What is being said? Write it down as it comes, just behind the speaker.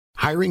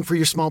Hiring for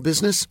your small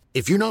business?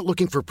 If you're not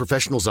looking for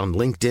professionals on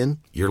LinkedIn,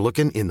 you're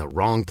looking in the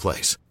wrong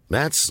place.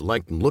 That's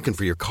like looking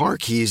for your car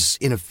keys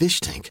in a fish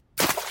tank.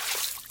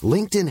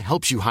 LinkedIn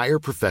helps you hire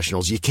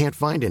professionals you can't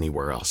find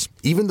anywhere else,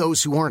 even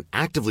those who aren't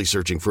actively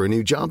searching for a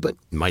new job but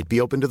might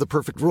be open to the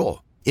perfect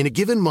role. In a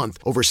given month,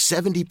 over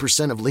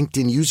 70% of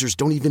LinkedIn users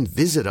don't even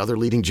visit other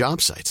leading job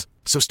sites.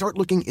 So start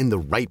looking in the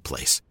right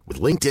place.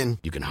 With LinkedIn,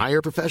 you can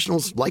hire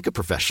professionals like a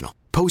professional.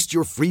 Post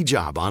your free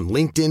job on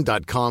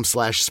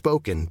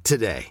linkedin.com/spoken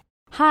today.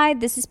 Hi,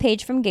 this is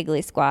Paige from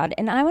Giggly Squad,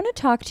 and I want to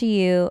talk to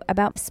you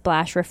about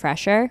Splash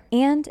Refresher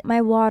and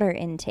my water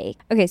intake.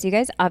 Okay, so you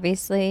guys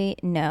obviously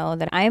know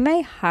that I'm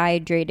a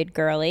hydrated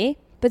girly,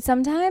 but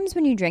sometimes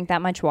when you drink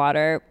that much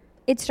water,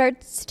 it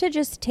starts to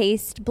just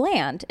taste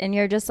bland, and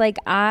you're just like,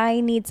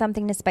 I need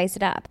something to spice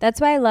it up.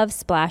 That's why I love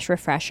Splash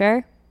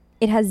Refresher.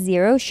 It has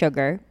 0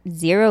 sugar,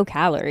 0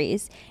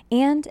 calories,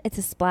 and it's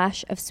a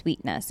splash of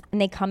sweetness. And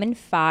they come in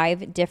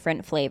 5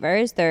 different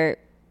flavors. They're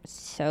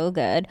so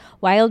good.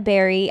 Wild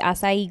berry,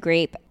 acai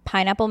grape,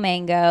 pineapple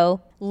mango,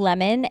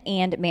 lemon,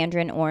 and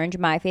mandarin orange.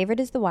 My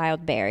favorite is the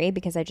wild berry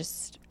because I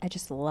just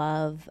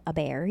love a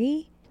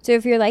berry. So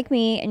if you're like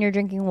me and you're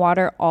drinking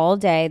water all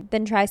day,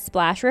 then try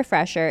Splash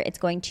Refresher. It's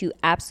going to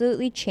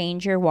absolutely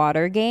change your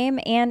water game,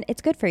 and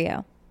it's good for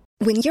you.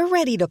 When you're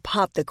ready to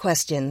pop the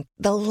question,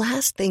 the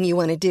last thing you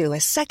want to do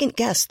is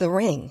second-guess the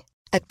ring.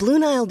 At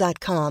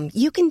BlueNile.com,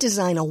 you can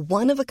design a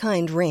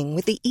one-of-a-kind ring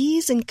with the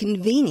ease and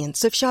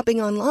convenience of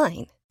shopping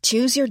online.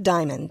 Choose your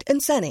diamond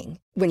and setting.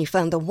 When you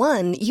find the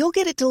one, you'll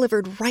get it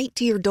delivered right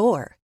to your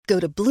door. Go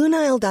to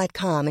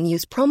BlueNile.com and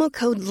use promo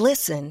code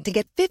LISTEN to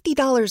get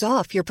 $50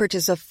 off your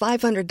purchase of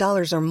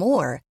 $500 or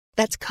more.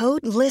 That's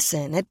code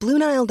LISTEN at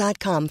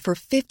BlueNile.com for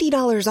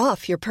 $50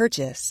 off your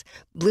purchase.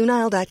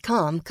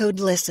 BlueNile.com, code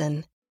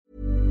LISTEN.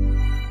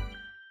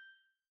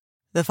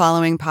 The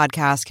following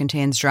podcast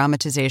contains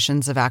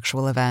dramatizations of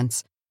actual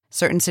events.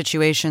 Certain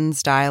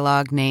situations,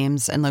 dialogue,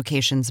 names, and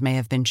locations may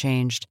have been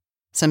changed.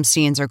 Some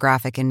scenes are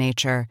graphic in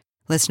nature.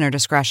 Listener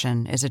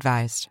discretion is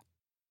advised.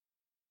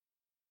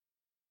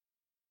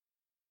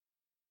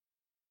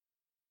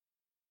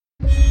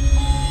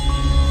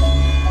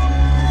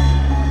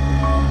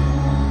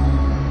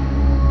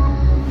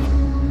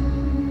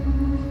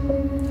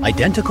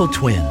 Identical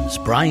twins,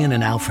 Brian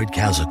and Alfred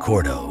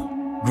Casacordo,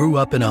 grew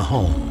up in a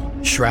home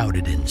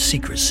shrouded in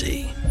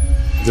secrecy.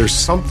 There's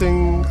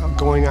something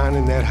going on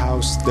in that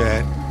house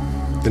that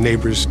the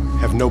neighbors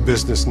have no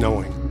business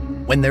knowing.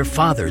 When their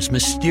father's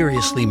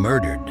mysteriously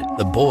murdered,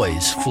 the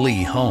boys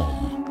flee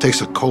home. It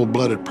takes a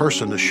cold-blooded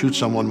person to shoot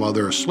someone while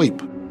they're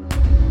asleep.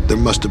 There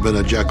must have been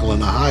a Jekyll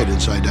and a Hyde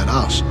inside that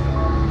house.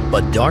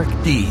 But dark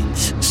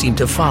deeds seem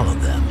to follow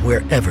them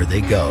wherever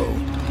they go.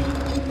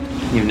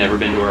 You've never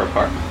been to her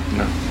apartment?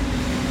 No.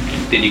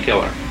 Did you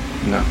kill her?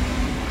 No.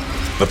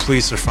 The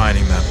police are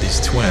finding that these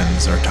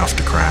twins are tough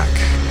to crack.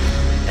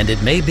 And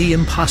it may be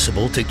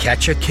impossible to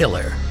catch a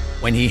killer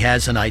when he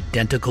has an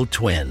identical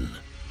twin.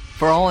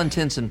 For all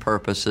intents and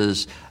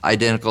purposes,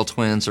 identical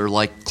twins are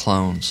like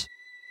clones.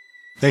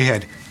 They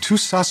had 2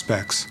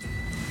 suspects,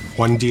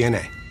 1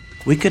 DNA.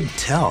 We could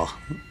tell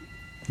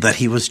that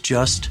he was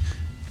just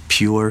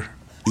pure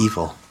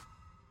evil.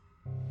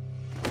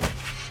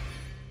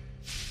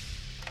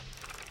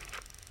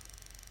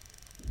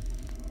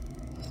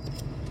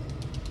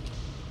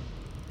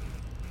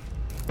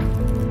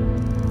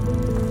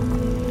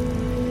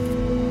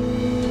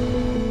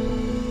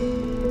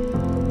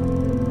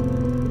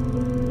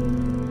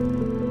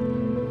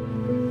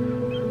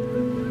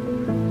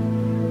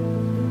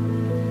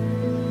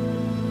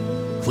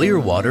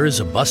 Clearwater is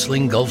a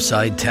bustling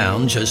Gulfside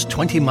town just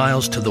 20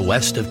 miles to the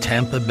west of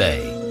Tampa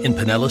Bay in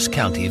Pinellas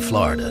County,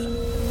 Florida.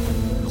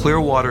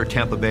 Clearwater,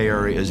 Tampa Bay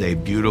area is a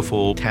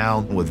beautiful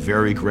town with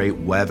very great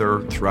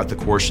weather throughout the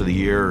course of the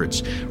year.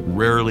 It's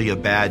rarely a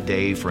bad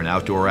day for an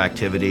outdoor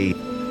activity.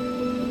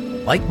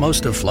 Like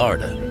most of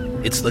Florida,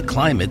 it's the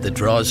climate that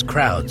draws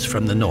crowds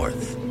from the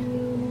north.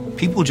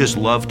 People just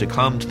love to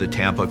come to the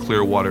Tampa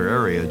Clearwater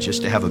area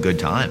just to have a good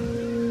time.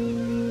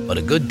 But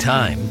a good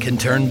time can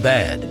turn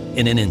bad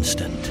in an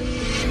instant.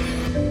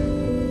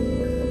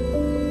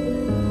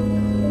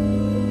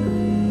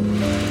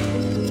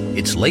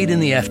 It's late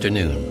in the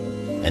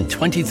afternoon, and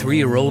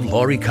 23-year-old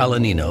Lori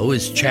Colanino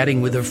is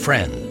chatting with her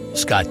friend,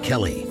 Scott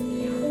Kelly.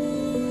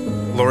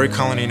 Lori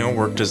Colanino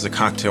worked as a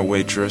cocktail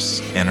waitress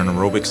and an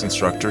aerobics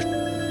instructor.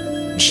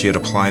 She had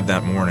applied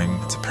that morning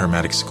to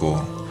paramedic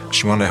school.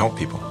 She wanted to help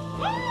people.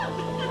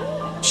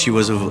 She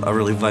was a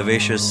really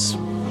vivacious,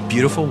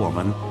 beautiful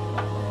woman.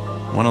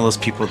 One of those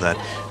people that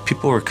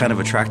people were kind of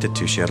attracted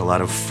to. She had a lot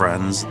of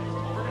friends.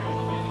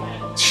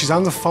 She's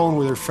on the phone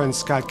with her friend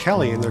Scott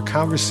Kelly, and their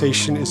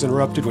conversation is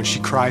interrupted when she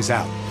cries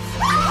out.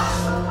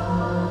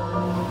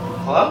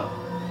 Hello?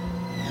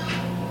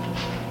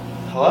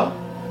 Hello?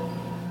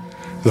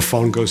 The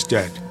phone goes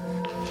dead.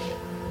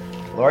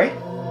 Lori?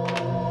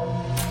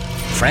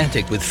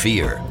 Frantic with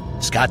fear,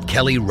 Scott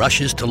Kelly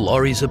rushes to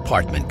Lori's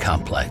apartment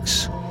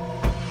complex.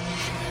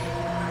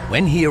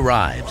 When he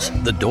arrives,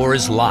 the door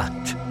is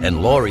locked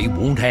and Lori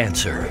won't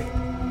answer.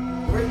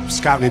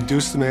 Scott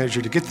induced the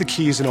manager to get the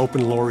keys and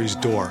open Lori's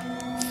door.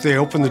 They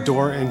open the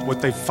door, and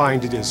what they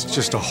find it is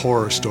just a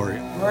horror story.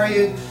 Where are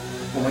you?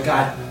 Oh my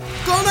God.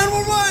 Call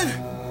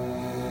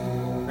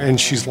 911! And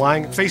she's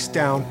lying face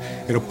down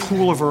in a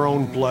pool of her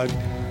own blood,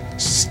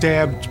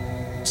 stabbed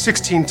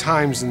 16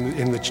 times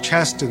in the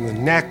chest, in the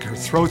neck. Her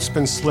throat's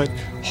been slit.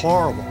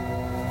 Horrible.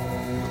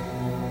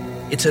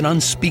 It's an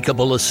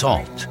unspeakable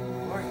assault,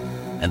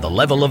 and the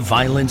level of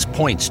violence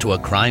points to a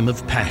crime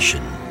of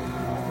passion.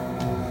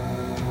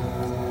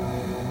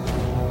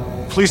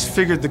 Police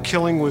figured the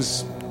killing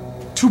was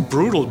too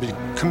brutal to be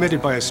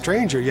committed by a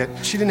stranger, yet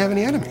she didn't have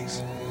any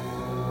enemies.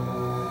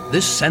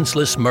 This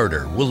senseless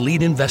murder will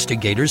lead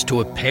investigators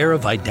to a pair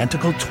of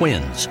identical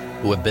twins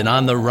who have been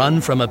on the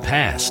run from a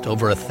past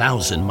over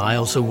 1,000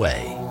 miles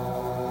away.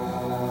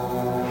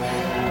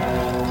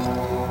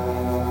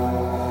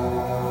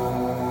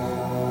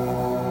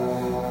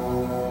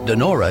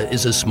 Donora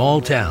is a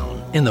small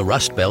town in the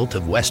Rust Belt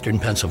of western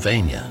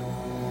Pennsylvania.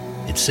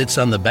 It sits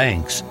on the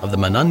banks of the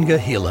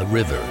Monongahela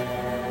River.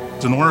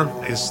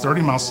 Donora is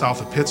 30 miles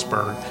south of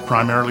Pittsburgh,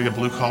 primarily a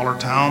blue-collar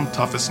town,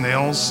 tough as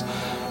nails,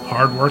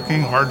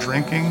 hard-working,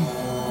 hard-drinking.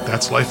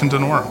 That's life in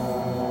Donora.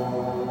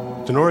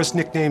 Donora's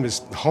nickname is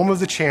Home of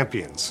the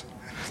Champions.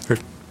 They're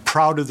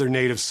proud of their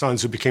native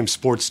sons who became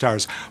sports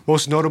stars,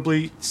 most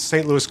notably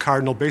St. Louis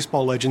Cardinal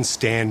baseball legend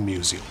Stan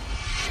Musial.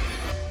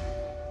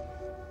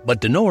 But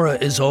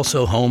Donora is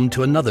also home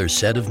to another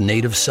set of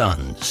native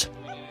sons,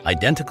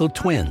 identical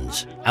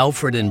twins,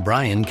 Alfred and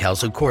Brian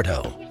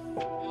Calzacorto.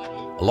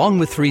 Along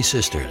with 3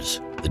 sisters,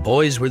 the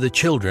boys were the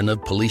children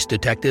of police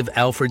detective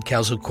Alfred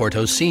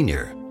Calzacorto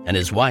Sr. and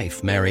his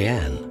wife,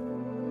 Marianne.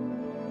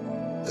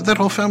 That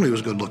whole family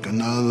was good-looking.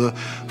 The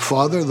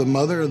father, the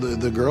mother,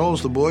 the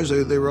girls, the boys,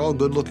 they were all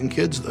good-looking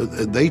kids.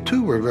 They,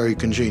 too, were very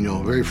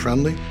congenial, very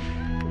friendly.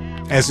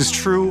 As is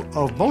true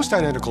of most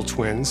identical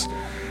twins,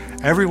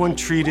 everyone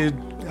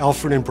treated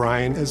Alfred and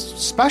Brian as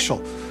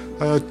special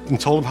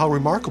and told them how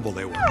remarkable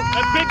they were.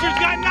 That picture's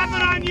got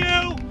nothing on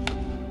you!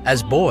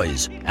 As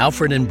boys,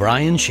 Alfred and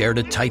Brian shared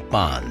a tight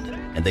bond,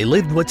 and they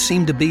lived what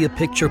seemed to be a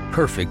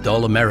picture-perfect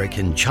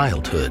all-American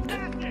childhood.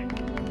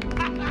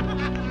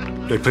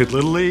 They played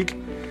Little League.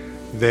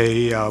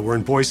 They were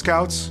in Boy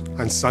Scouts.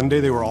 On Sunday,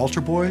 they were altar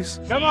boys.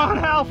 Come on,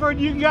 Alfred,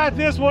 you got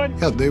this one.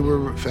 Yeah, they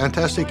were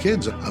fantastic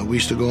kids. We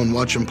used to go and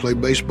watch them play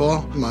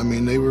baseball. I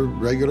mean, they were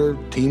regular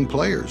team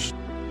players.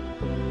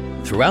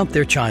 Throughout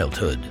their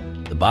childhood,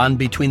 the bond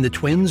between the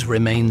twins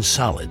remained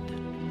solid.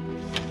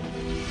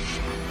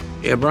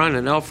 Yeah, Brian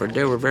and Alfred,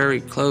 they were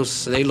very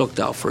close. They looked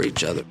out for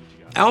each other.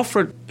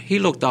 Alfred, he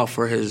looked out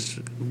for his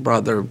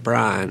brother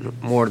Brian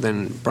more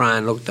than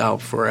Brian looked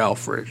out for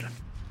Alfred.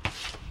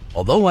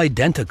 Although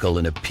identical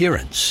in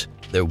appearance,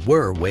 there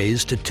were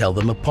ways to tell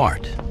them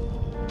apart.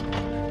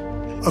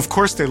 Of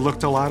course, they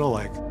looked a lot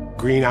alike.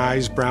 Green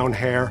eyes, brown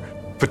hair.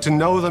 But to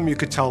know them, you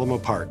could tell them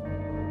apart.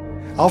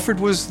 Alfred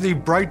was the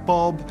bright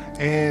bulb,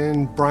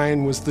 and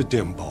Brian was the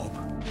dim bulb.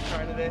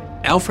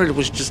 Alfred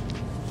was just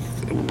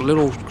a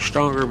little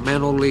stronger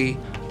mentally,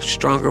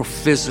 stronger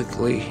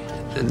physically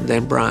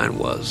than Brian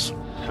was.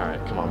 All right,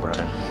 come on,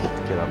 Brian.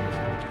 Get up.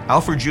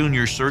 Alfred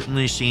Jr.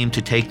 certainly seemed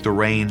to take the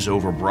reins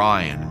over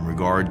Brian in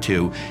regard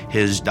to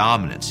his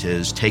dominance,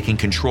 his taking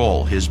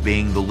control, his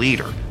being the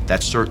leader.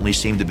 That certainly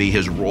seemed to be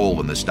his role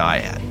in this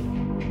dyad.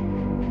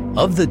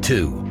 Of the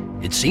two,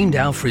 it seemed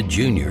Alfred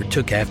Jr.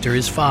 took after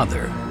his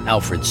father,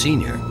 Alfred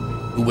Sr.,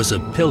 who was a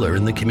pillar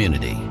in the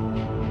community.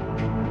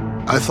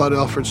 I thought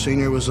Alfred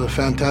Sr. was a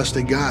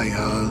fantastic guy.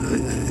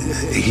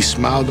 He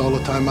smiled all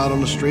the time out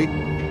on the street.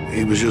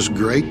 He was just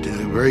great,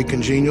 very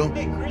congenial.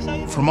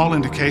 From all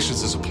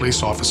indications as a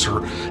police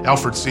officer,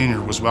 Alfred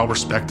Sr. was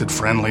well-respected,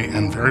 friendly,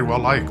 and very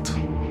well-liked.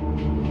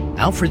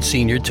 Alfred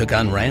Sr. took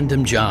on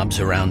random jobs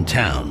around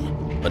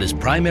town, but his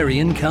primary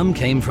income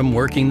came from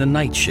working the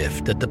night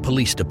shift at the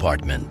police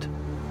department.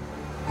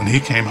 When he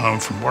came home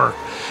from work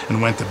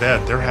and went to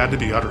bed, there had to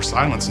be utter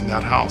silence in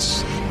that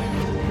house.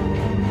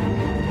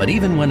 But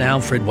even when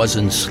Alfred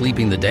wasn't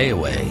sleeping the day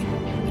away,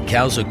 the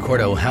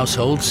Calzacorto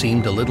household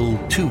seemed a little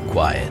too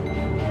quiet.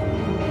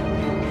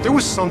 There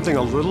was something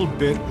a little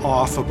bit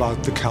off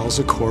about the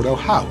Calzacorto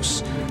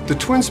house. The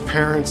twins'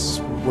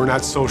 parents were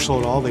not social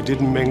at all. They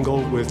didn't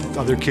mingle with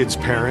other kids'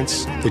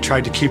 parents. They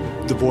tried to keep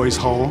the boys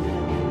home.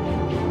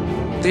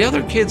 The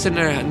other kids in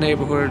their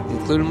neighborhood,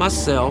 including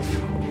myself,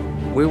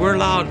 we were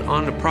allowed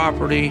on the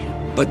property,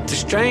 but the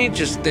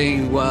strangest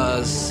thing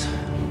was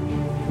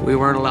we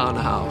weren't allowed in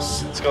the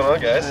house. What's going on,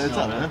 guys? What's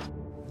up, man?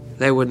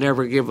 They would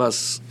never give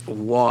us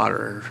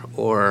water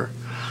or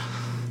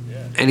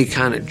any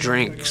kind of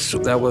drinks.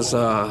 That was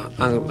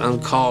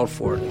uncalled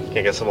for. Can't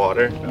get some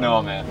water?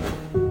 No, man.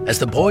 As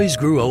the boys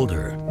grew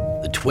older,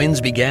 the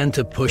twins began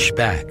to push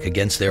back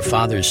against their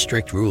father's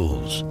strict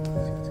rules.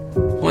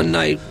 One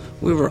night,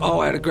 we were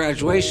all at a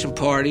graduation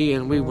party,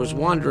 and we was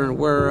wondering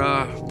where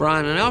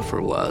Brian and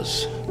Alfred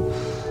was.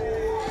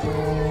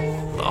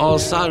 All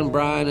of a sudden,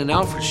 Brian and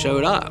Alfred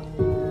showed up.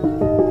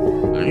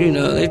 You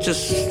know, they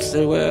just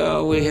said,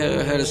 well, we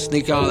had to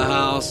sneak out of the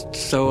house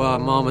so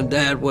Mom and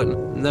Dad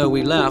wouldn't know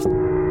we left.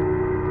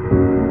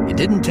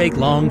 didn't take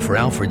long for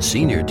Alfred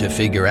Sr. to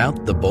figure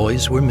out the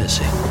boys were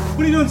missing.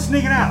 What are you doing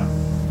sneaking out?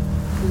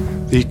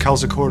 The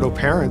Calzacorto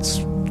parents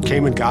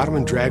came and got him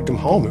and dragged him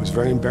home. It was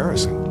very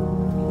embarrassing.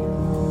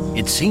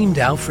 It seemed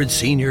Alfred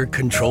Sr.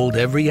 controlled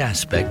every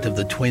aspect of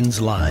the twins'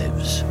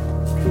 lives.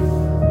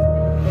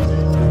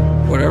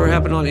 Whatever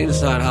happened on the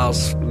inside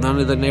house, none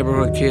of the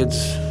neighborhood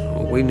kids,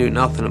 we knew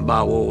nothing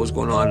about what was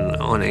going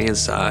on the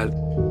inside.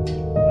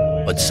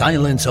 But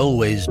silence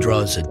always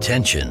draws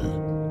attention,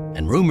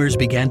 and rumors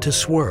began to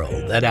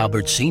swirl that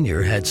Albert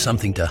Sr. had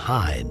something to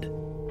hide.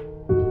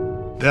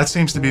 That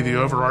seems to be the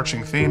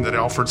overarching theme, that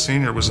Alfred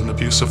Sr. was an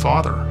abusive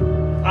father.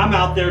 I'm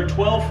out there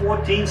 12,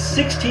 14,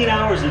 16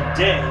 hours a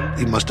day.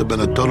 He must have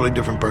been a totally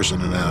different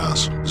person in that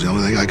house. It's the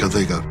only thing I can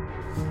think of.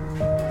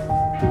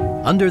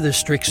 Under the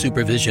strict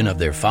supervision of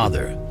their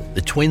father,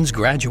 the twins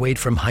graduate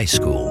from high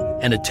school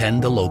and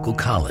attend a local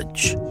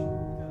college.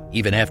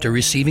 Even after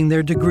receiving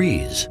their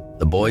degrees,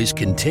 the boys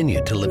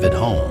continue to live at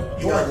home.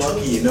 You are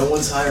lucky, no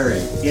one's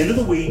hiring. End of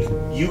the week,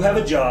 you have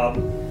a job,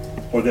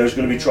 or there's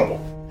going to be trouble.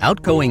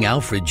 Outgoing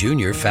Alfred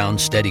Jr. found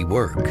steady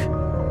work,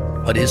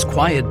 but his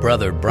quiet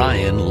brother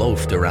Brian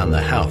loafed around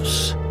the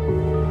house.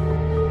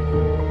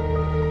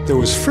 There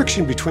was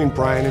friction between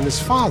Brian and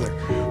his father.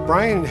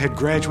 Brian had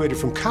graduated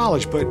from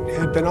college, but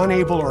had been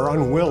unable or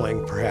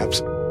unwilling, perhaps,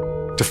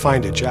 to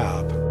find a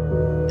job.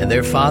 And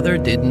their father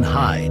didn't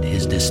hide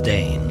his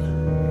disdain.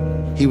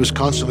 He was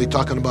constantly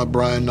talking about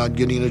Brian not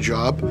getting a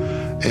job,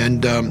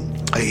 and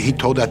he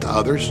told that to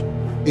others.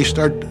 He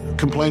started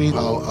complaining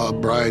how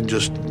Brian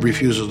just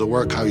refuses to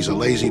work, how he's a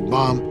lazy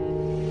bum.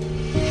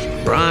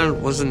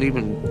 Brian wasn't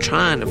even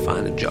trying to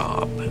find a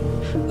job,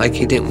 like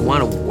he didn't want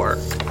to work.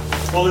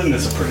 Well, isn't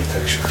this a pretty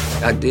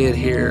picture? I did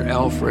hear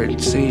Alfred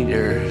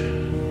Sr.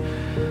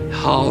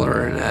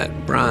 hollering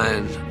at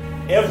Brian.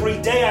 Every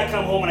day I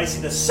come home and I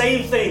see the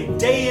same thing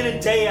day in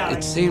and day out.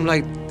 It seemed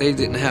like they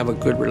didn't have a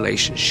good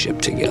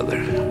relationship together.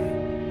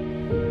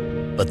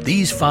 But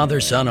these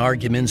father-son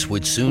arguments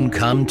would soon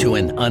come to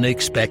an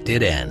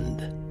unexpected end.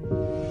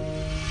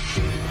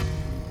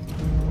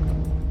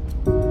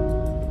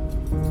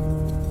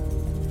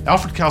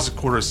 Alfred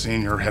Calzacorto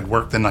Sr. had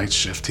worked the night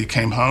shift. He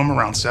came home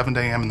around 7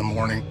 a.m. in the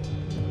morning.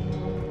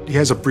 He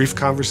has a brief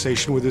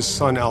conversation with his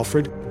son,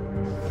 Alfred.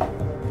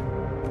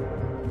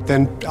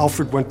 Then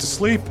Alfred went to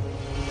sleep.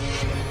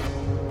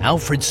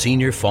 Alfred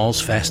Sr. falls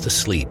fast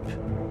asleep,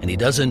 and he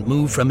doesn't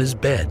move from his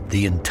bed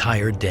the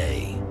entire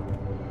day.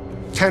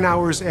 10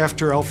 hours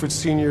after Alfred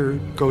Sr.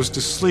 goes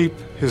to sleep,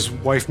 his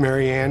wife,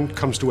 Mary Ann,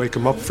 comes to wake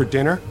him up for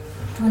dinner.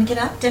 You want to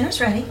get up? Dinner's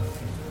ready.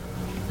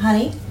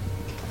 Honey?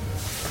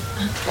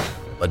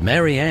 But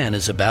Mary Ann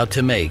is about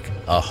to make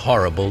a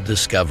horrible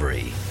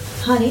discovery.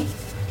 Honey?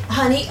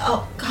 Honey?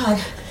 Oh, God.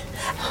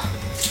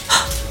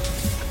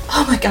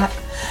 Oh, my God.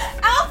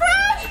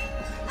 Alfred!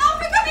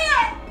 Alfred, come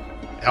here!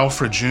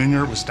 Alfred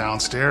Jr. was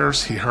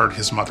downstairs. He heard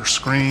his mother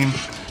scream.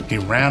 He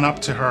ran up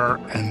to her,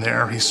 and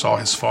there he saw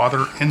his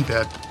father in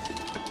bed.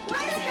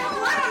 Why does he have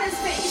blood on his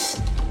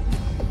face?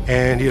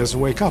 And he doesn't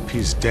wake up.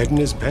 He's dead in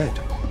his bed.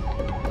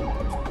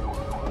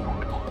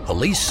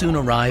 Police soon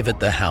arrive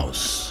at the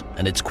house,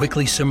 and it's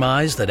quickly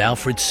surmised that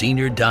Alfred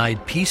Sr.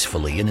 died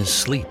peacefully in his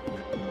sleep.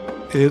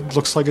 It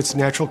looks like it's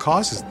natural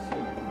causes.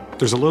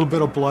 There's a little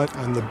bit of blood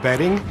on the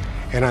bedding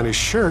and on his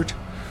shirt,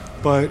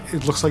 but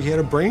it looks like he had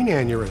a brain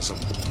aneurysm.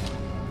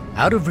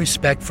 Out of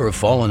respect for a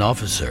fallen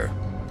officer,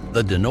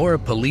 the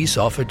Donora police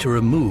offered to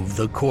remove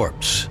the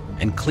corpse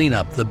and clean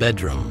up the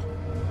bedroom.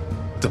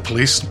 The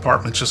police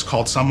department just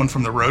called someone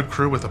from the road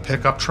crew with a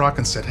pickup truck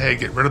and said, hey,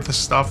 get rid of this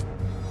stuff.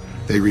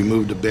 They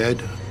removed the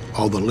bed,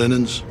 all the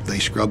linens, they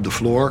scrubbed the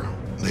floor,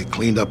 they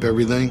cleaned up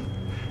everything,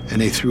 and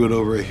they threw it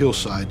over a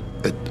hillside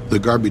at the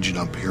garbage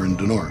dump here in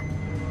Donora.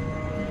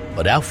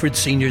 But Alfred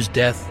Sr.'s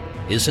death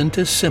isn't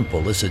as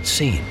simple as it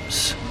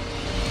seems.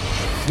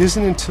 It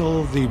isn't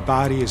until the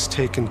body is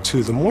taken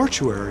to the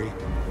mortuary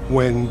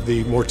when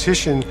the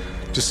mortician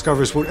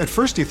discovers what at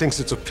first he thinks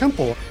it's a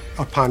pimple.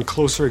 Upon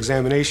closer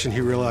examination, he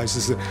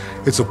realizes that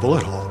it's a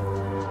bullet hole.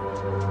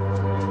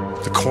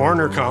 The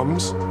coroner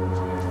comes,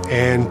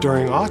 and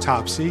during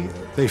autopsy,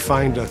 they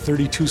find a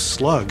 .32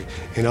 slug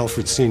in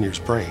Alfred Sr.'s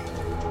brain.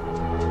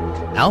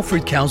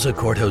 Alfred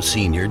Calzacorto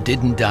Sr.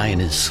 didn't die in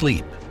his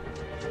sleep.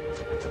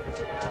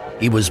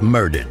 He was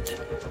murdered.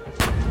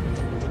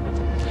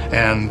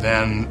 And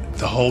then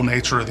the whole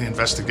nature of the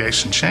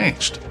investigation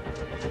changed.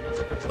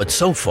 But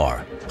so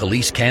far,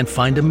 police can't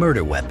find a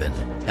murder weapon,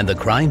 and the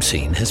crime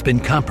scene has been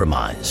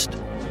compromised.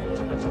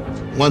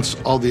 Once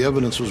all the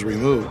evidence was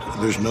removed,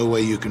 there's no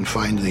way you can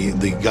find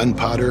the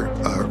gunpowder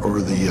or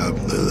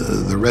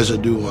the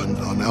residue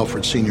on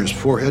Alfred Sr.'s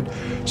forehead,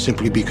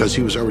 simply because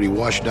he was already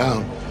washed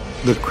down.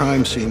 The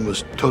crime scene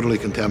was totally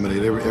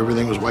contaminated.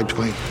 Everything was wiped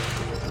clean.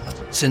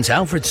 Since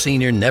Alfred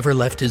Sr. never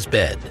left his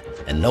bed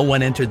and no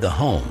one entered the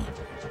home,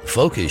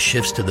 focus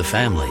shifts to the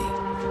family.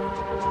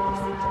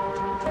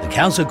 The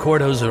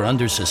Calzacortos are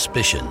under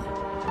suspicion,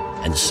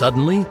 and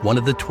suddenly one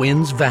of the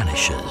twins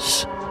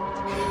vanishes.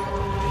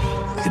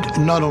 It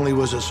not only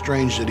was it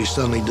strange that he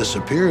suddenly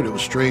disappeared, it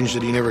was strange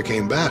that he never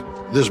came back.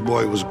 This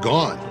boy was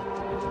gone.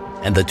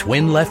 And the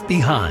twin left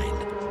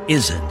behind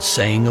isn't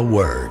saying a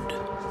word.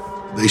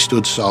 They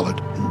stood solid.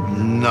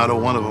 Not a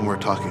one of them were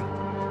talking.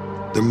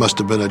 There must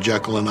have been a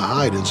Jekyll and a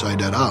Hyde inside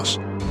that house.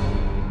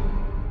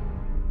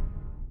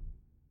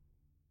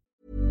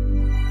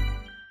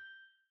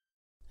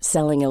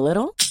 Selling a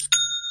little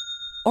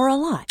or a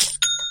lot?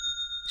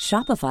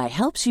 Shopify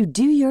helps you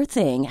do your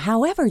thing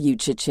however you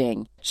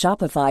cha-ching.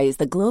 Shopify is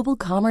the global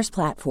commerce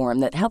platform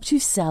that helps you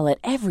sell at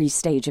every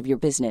stage of your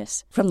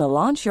business. From the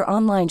launch your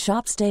online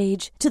shop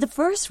stage to the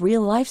first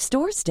real-life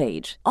store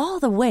stage, all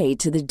the way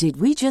to the did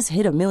we just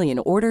hit a million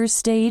orders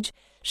stage.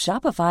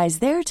 Shopify is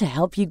there to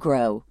help you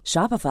grow.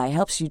 Shopify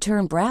helps you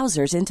turn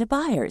browsers into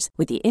buyers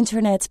with the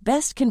internet's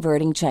best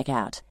converting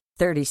checkout.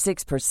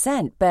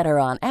 36% better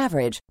on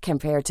average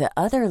compared to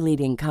other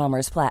leading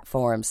commerce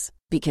platforms.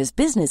 Because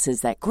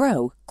businesses that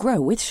grow,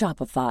 grow with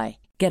Shopify.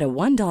 Get a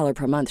 $1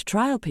 per month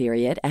trial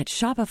period at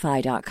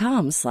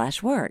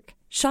shopify.com/work.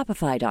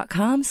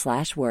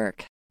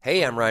 Shopify.com/work.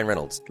 Hey, I'm Ryan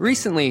Reynolds.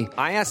 Recently,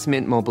 I asked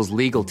Mint Mobile's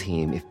legal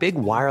team if big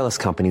wireless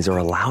companies are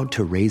allowed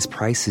to raise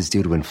prices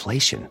due to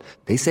inflation.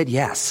 They said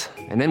yes.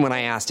 And then when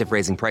I asked if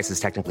raising prices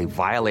technically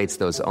violates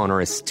those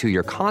onerous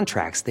two-year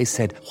contracts, they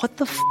said, "What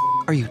the f***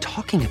 are you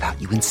talking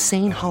about, you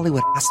insane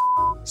Hollywood ass?"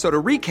 So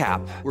to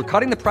recap, we're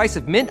cutting the price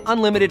of Mint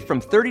Unlimited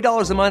from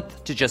 $30 a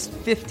month to just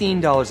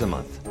 $15 a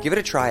month. Give it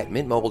a try at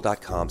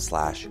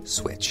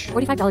mintmobile.com/switch.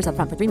 $45 up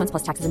front for 3 months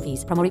plus taxes and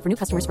fees. Promo rate for new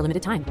customers for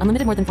limited time.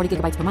 Unlimited more than 40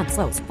 gigabytes per month.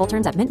 Slows full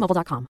terms at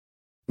mintmobile.com.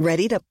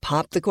 Ready to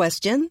pop the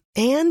question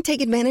and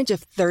take advantage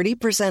of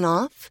 30%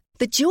 off?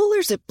 The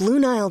jewelers at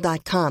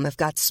BlueNile.com have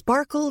got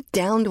sparkle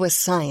down to a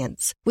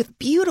science with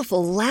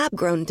beautiful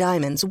lab-grown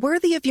diamonds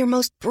worthy of your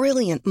most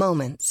brilliant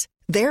moments.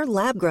 Their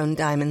lab-grown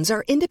diamonds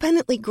are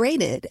independently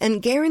graded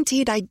and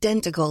guaranteed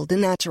identical to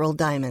natural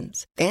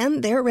diamonds.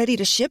 And they're ready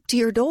to ship to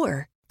your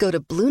door. Go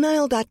to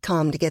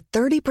BlueNile.com to get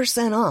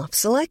 30% off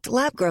select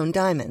lab-grown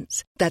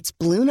diamonds. That's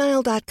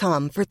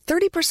BlueNile.com for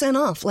 30%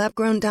 off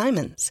lab-grown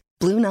diamonds.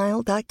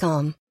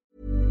 BlueNile.com.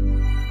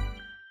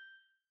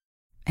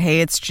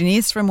 Hey, it's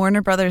Janice from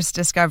Warner Brothers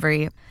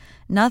Discovery.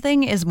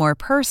 Nothing is more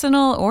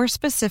personal or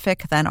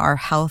specific than our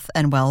health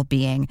and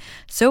well-being.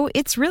 So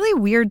it's really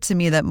weird to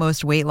me that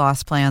most weight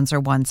loss plans are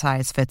one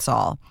size fits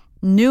all.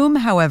 Noom,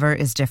 however,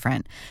 is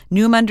different.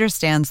 Noom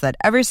understands that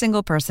every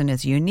single person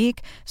is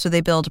unique, so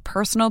they build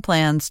personal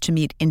plans to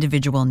meet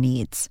individual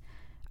needs.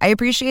 I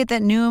appreciate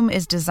that Noom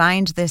is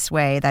designed this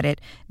way, that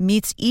it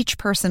meets each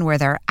person where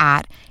they're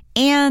at,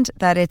 and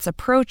that its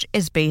approach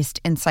is based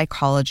in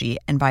psychology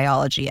and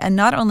biology. And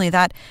not only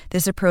that,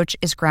 this approach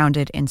is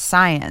grounded in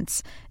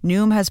science.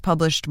 Noom has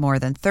published more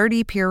than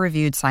 30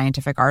 peer-reviewed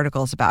scientific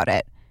articles about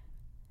it.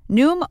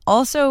 Noom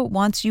also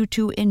wants you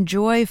to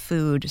enjoy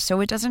food,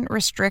 so it doesn't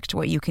restrict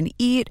what you can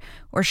eat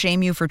or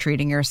shame you for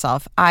treating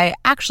yourself. I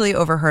actually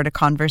overheard a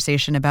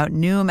conversation about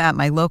Noom at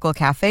my local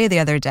cafe the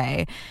other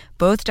day.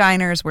 Both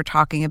diners were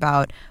talking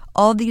about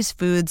all these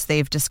foods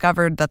they've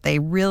discovered that they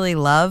really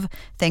love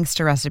thanks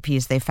to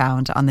recipes they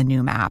found on the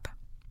Noom app.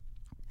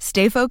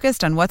 Stay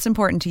focused on what's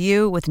important to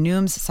you with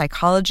Noom's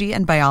psychology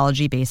and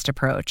biology-based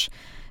approach.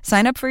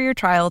 Sign up for your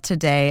trial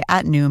today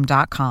at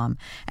Noom.com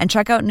and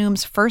check out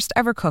Noom's first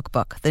ever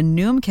cookbook, The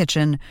Noom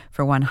Kitchen,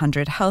 for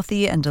 100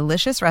 healthy and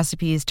delicious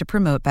recipes to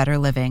promote better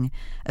living.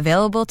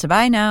 Available to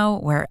buy now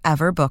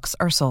wherever books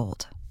are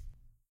sold.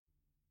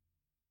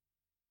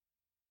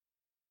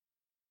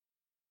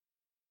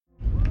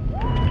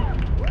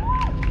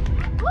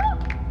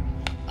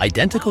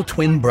 Identical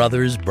twin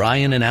brothers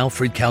Brian and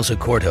Alfred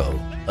Calzacorto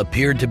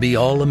appeared to be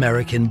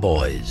all-American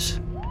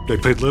boys. They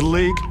played Little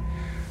League.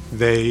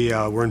 They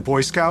were in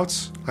Boy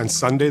Scouts. On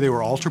Sunday, they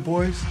were altar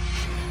boys.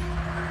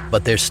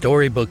 But their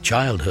storybook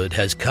childhood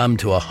has come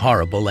to a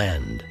horrible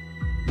end.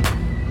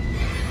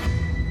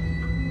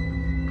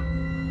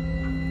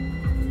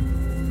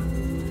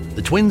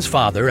 The twins'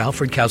 father,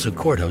 Alfred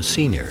Calzacorto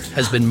Sr.,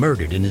 has been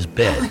murdered in his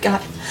bed. Oh, my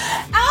God.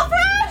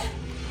 Alfred!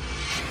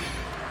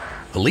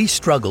 Police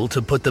struggle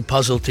to put the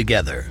puzzle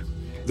together.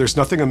 There's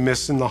nothing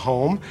amiss in the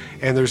home,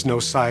 and there's no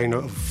sign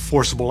of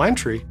forcible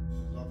entry.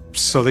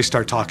 So they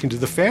start talking to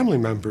the family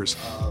members.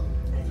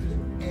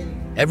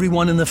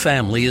 Everyone in the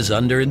family is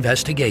under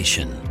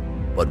investigation,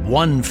 but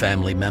one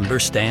family member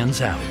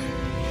stands out.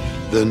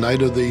 The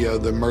night of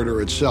the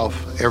murder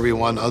itself,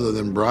 everyone other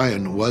than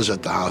Brian was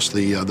at the house.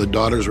 The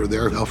daughters were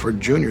there,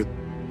 Alfred Jr.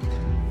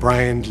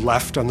 Brian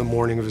left on the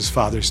morning of his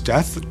father's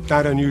death.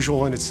 Not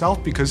unusual in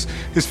itself because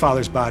his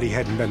father's body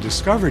hadn't been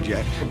discovered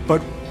yet.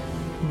 But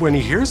when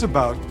he hears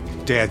about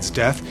Dad's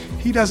death,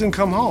 he doesn't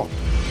come home.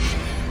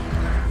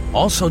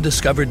 Also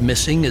discovered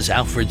missing is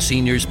Alfred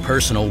Sr.'s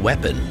personal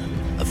weapon,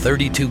 a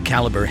 .32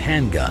 caliber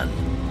handgun.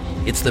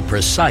 It's the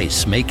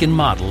precise make and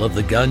model of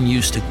the gun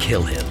used to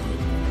kill him.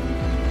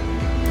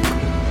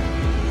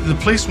 The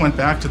police went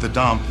back to the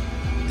dump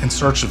in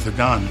search of the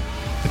gun,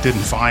 but didn't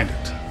find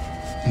it.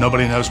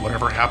 Nobody knows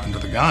whatever happened to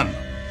the gun.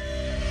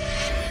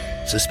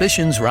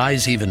 Suspicions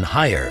rise even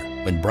higher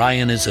when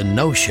Brian is a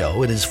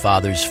no-show at his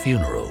father's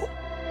funeral.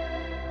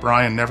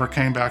 Brian never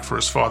came back for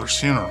his father's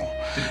funeral.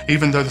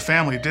 Even though the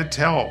family did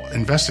tell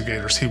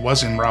investigators he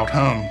was en route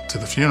home to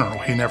the funeral,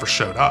 he never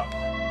showed up.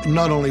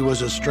 Not only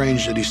was it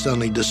strange that he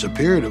suddenly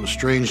disappeared, it was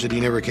strange that he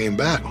never came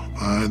back.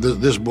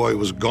 This boy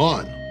was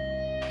gone.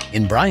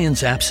 In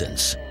Brian's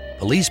absence,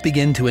 police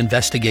begin to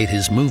investigate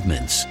his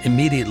movements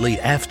immediately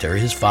after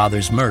his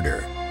father's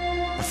murder.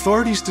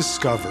 Authorities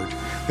discovered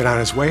that on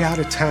his way out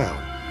of town,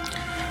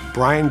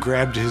 Brian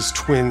grabbed his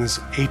twin's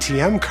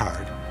ATM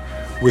card,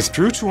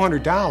 withdrew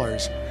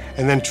 $200,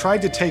 and then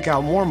tried to take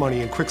out more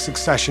money in quick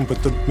succession,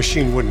 but the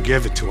machine wouldn't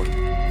give it to him.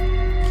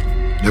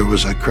 There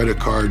was a credit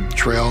card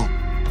trail.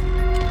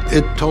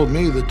 It told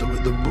me that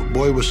the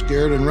boy was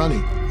scared and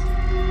running.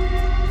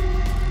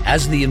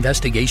 As the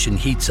investigation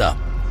heats up,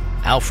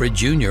 Alfred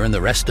Jr. and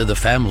the rest of the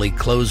family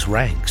close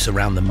ranks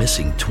around the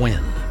missing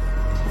twin.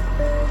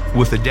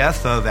 With the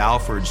death of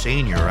Alfred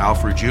Sr.,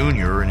 Alfred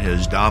Jr., in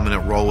his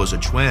dominant role as a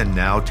twin,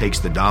 now takes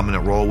the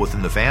dominant role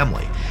within the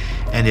family.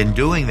 And in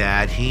doing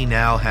that, he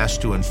now has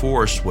to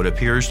enforce what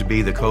appears to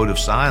be the code of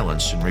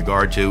silence in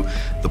regard to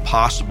the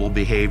possible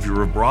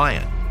behavior of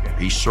Brian.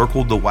 He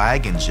circled the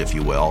wagons, if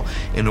you will,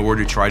 in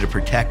order to try to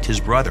protect his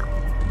brother.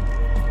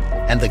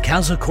 And the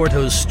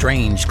Casacorto's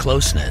strange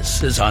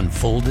closeness is on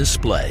full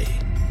display.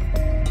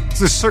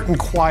 There's a certain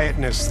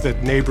quietness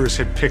that neighbors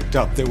had picked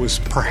up that was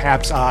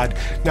perhaps odd,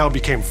 now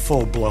became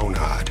full-blown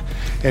odd.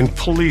 And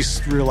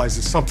police realized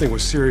that something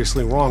was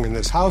seriously wrong in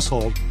this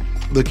household.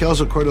 The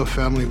Casacorto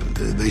family,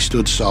 they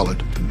stood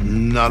solid.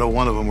 Not a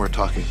one of them were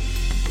talking.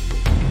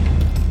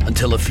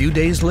 Until a few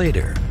days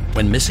later,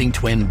 when missing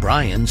twin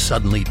Brian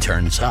suddenly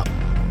turns up.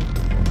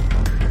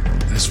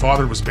 His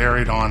father was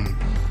buried on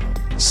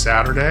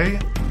Saturday.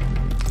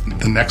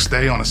 The next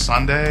day, on a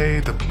Sunday,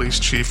 the police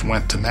chief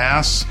went to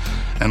Mass,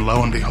 and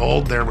lo and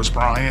behold, there was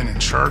Brian in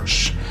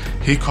church.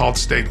 He called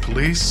state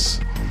police,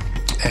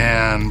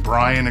 and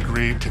Brian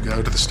agreed to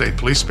go to the state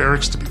police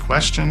barracks to be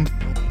questioned.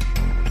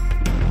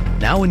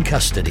 Now in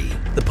custody,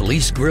 the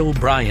police grill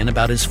Brian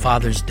about his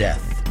father's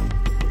death.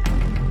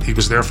 He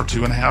was there for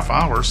 2.5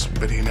 hours,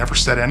 but he never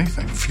said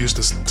anything. He refused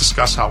to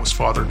discuss how his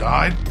father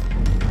died.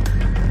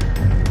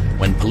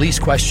 When police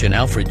question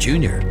Alfred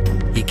Jr.,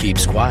 he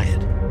keeps quiet.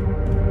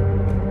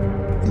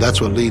 That's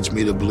what leads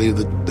me to believe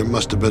that there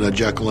must have been a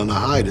Jekyll and a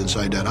Hyde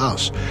inside that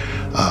house.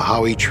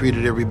 How he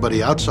treated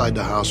everybody outside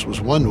the house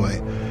was one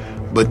way,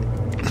 but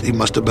he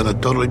must have been a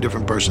totally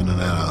different person in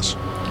that house.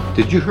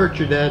 Did you hurt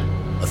your dad?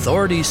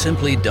 Authorities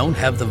simply don't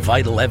have the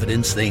vital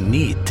evidence they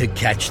need to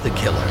catch the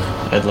killer.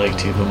 I'd like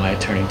to, but my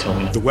attorney told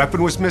me. The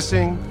weapon was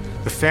missing,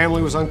 the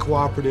family was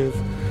uncooperative,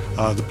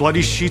 the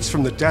bloody sheets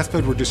from the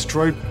deathbed were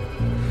destroyed.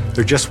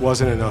 There just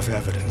wasn't enough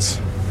evidence.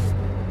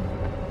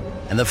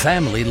 And the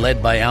family,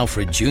 led by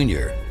Alfred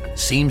Jr.,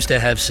 seems to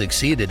have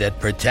succeeded at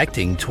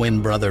protecting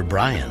twin brother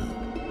Brian.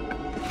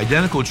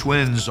 Identical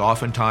twins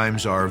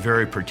oftentimes are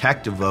very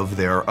protective of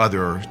their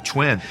other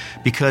twin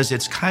because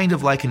it's kind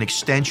of like an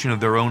extension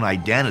of their own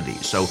identity.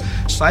 So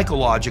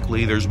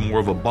psychologically, there's more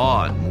of a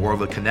bond, more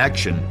of a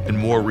connection, and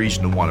more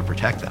reason to want to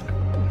protect them.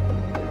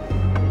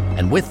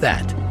 And with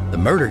that, the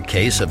murder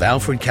case of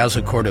Alfred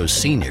Casacorto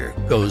Sr.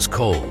 goes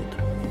cold,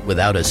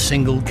 without a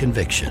single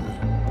conviction.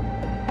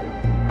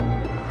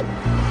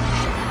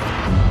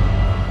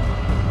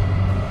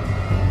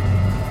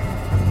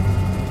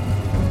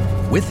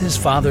 With his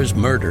father's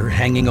murder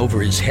hanging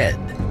over his head,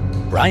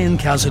 Brian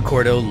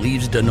Casacorto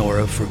leaves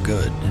Donora for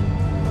good.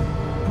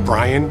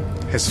 Brian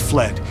has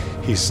fled.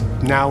 He's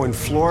now in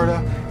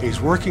Florida.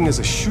 He's working as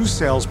a shoe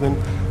salesman,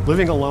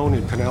 living alone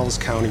in Pinellas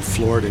County,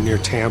 Florida, near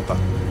Tampa.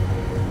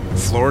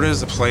 Florida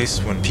is a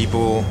place when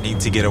people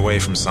need to get away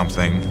from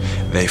something,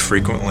 they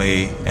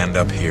frequently end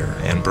up here.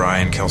 And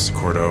Brian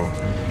Casacorto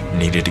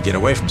needed to get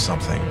away from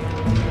something.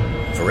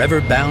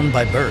 Forever bound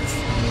by birth,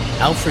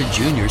 Alfred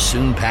Jr.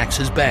 soon packs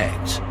his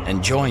bags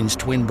and joins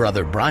twin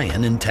brother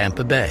Brian in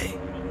Tampa Bay.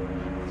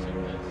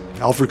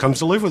 Alfred comes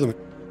to live with him.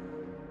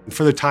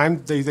 For the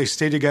time, they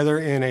stay together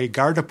in a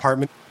guard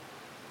apartment.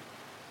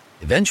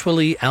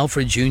 Eventually,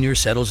 Alfred Jr.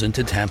 settles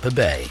into Tampa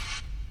Bay,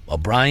 while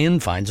Brian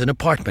finds an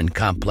apartment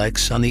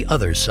complex on the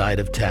other side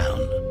of town.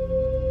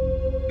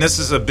 This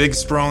is a big,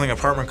 sprawling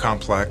apartment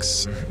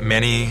complex.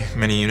 Many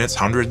units,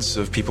 hundreds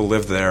of people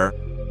live there.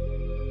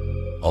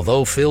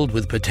 Although filled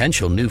with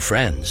potential new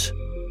friends,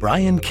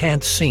 Brian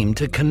can't seem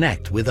to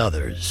connect with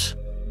others.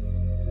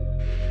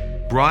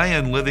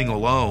 Brian, living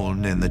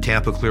alone in the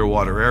Tampa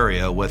Clearwater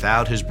area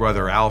without his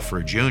brother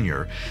Alfred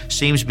Jr.,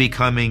 seems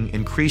becoming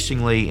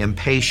increasingly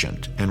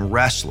impatient and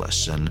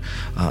restless and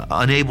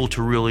unable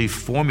to really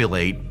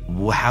formulate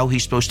how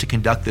he's supposed to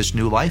conduct this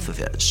new life of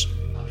his.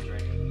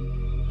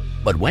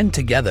 But when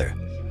together,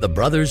 the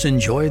brothers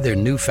enjoy their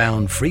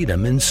newfound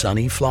freedom in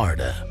sunny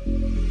Florida.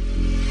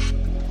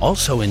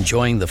 Also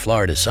enjoying the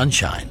Florida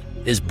sunshine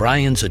is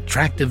Brian's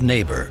attractive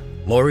neighbor,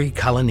 Lori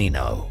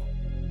Colanino.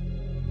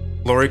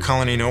 Lori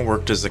Colanino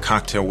worked as a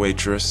cocktail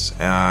waitress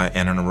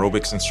and an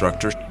aerobics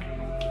instructor.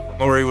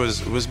 Lori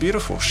was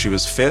beautiful. She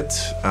was fit,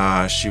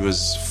 she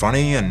was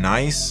funny and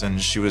nice,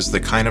 and she was the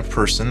kind of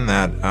person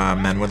that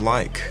men would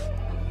like.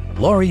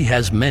 Lori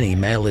has many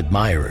male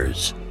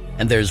admirers,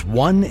 And there's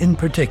one in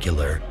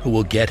particular who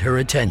will get her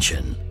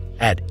attention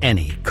at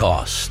any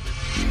cost.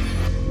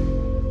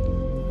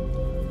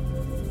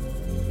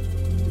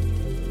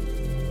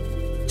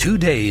 Two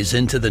days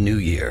into the new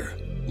year,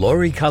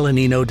 Lori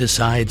Colanino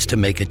decides to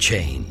make a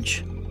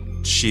change.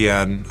 She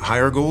had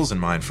higher goals in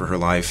mind for her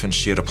life, and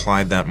she had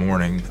applied that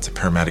morning to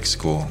paramedic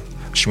school.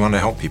 She wanted to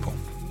help people.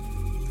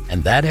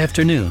 And that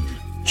afternoon,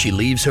 she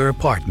leaves her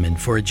apartment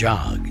for a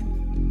jog.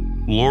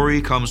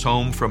 Lori comes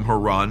home from her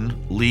run,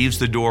 leaves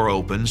the door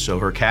open so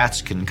her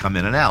cats can come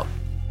in and out.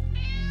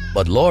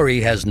 But Lori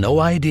has no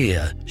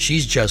idea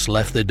she's just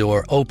left the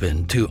door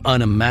open to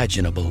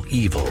unimaginable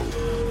evil.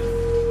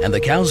 And the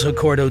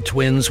Calzo-Corto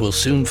twins will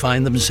soon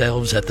find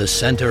themselves at the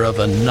center of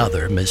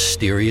another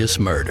mysterious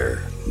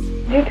murder.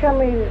 Can you tell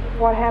me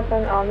what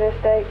happened on this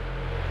date?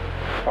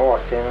 I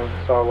walked in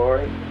and saw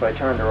Lori, so I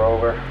turned her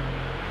over.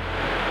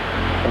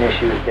 I knew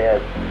she was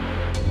dead.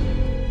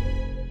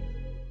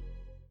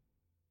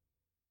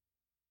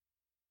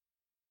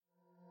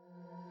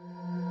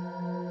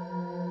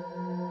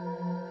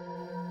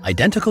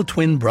 Identical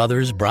twin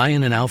brothers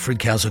Brian and Alfred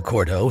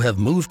Calzo-Corto have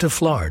moved to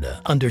Florida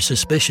under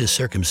suspicious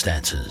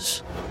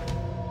circumstances.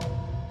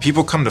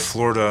 People come to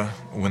Florida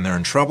when they're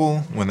in trouble,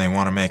 when they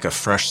want to make a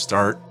fresh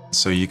start,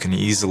 so you can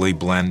easily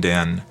blend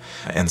in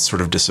and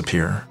sort of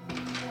disappear.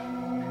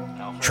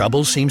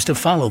 Trouble seems to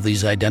follow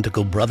these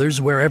identical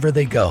brothers wherever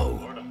they go,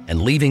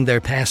 and leaving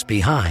their past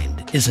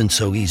behind isn't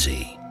so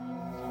easy.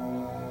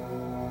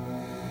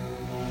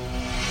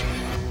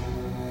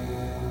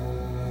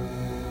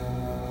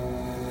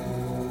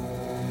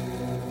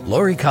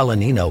 Lori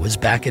Colanino is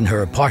back in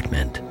her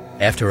apartment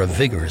after a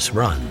vigorous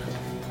run.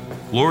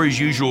 Lori's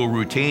usual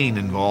routine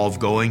involved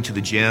going to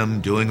the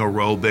gym, doing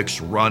aerobics,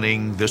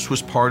 running. This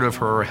was part of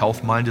her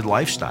health-minded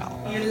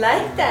lifestyle. You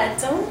like that,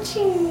 don't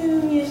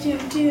you? Yes, you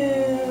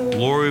do.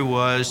 Lori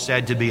was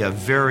said to be a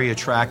very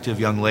attractive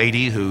young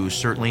lady who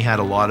certainly had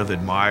a lot of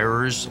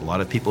admirers, a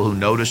lot of people who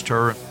noticed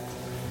her.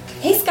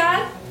 Hey,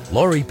 Scott.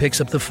 Lori picks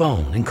up the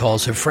phone and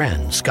calls her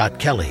friend, Scott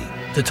Kelly,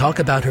 to talk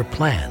about her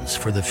plans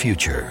for the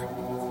future.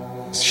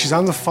 She's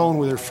on the phone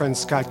with her friend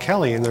Scott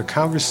Kelly, and their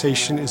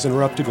conversation is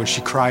interrupted when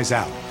she cries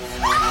out.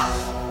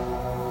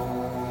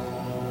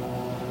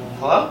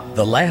 Hello?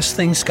 The last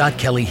thing Scott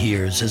Kelly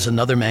hears is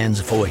another man's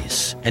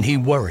voice, and he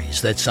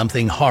worries that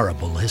something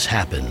horrible has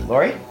happened.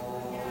 Lori?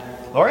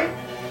 Lori?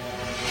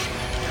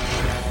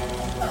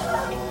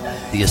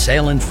 The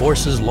assailant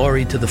forces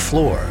Lori to the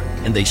floor,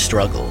 and they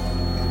struggle.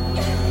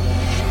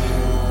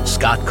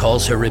 Scott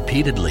calls her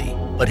repeatedly,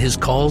 but his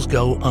calls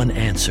go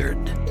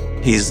unanswered.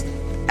 He's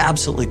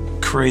absolutely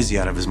crazy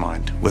out of his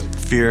mind with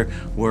fear,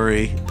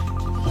 worry.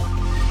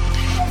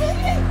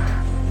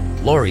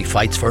 Lori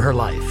fights for her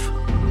life.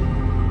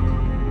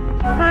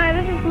 Hi,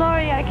 this is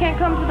Lori. I can't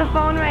come to the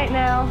phone right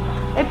now.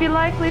 If you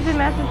like, leave a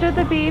message at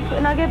the beep,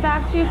 and I'll get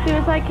back to you as soon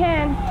as I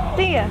can.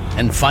 See ya.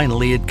 And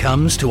finally, it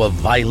comes to a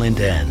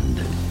violent end.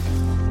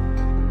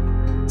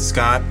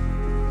 Scott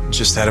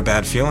just had a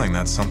bad feeling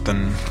that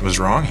something was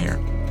wrong here.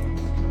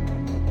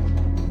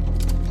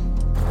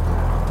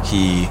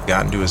 He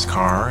got into his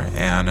car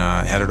and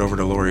headed over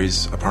to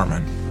Lori's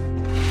apartment.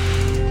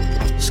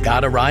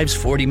 Scott arrives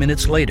 40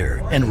 minutes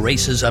later and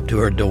races up to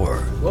her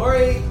door.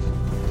 Lori?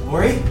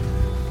 Lori?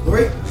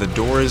 Lori? The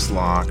door is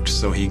locked,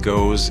 so he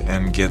goes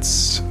and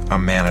gets a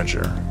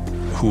manager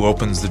who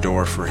opens the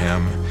door for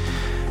him,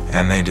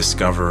 and they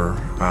discover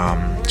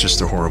just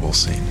a horrible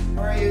scene.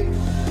 Where are you?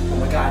 Oh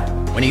my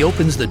God. When he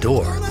opens the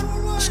door,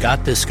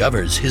 Scott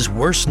discovers his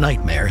worst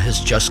nightmare has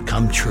just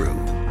come true.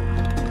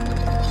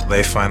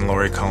 They find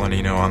Lori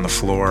Colanino on the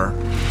floor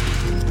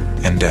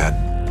and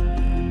dead.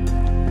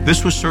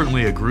 This was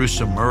certainly a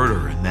gruesome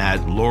murder in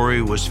that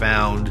Lori was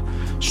found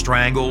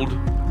strangled,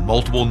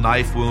 multiple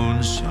knife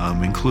wounds,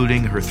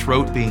 including her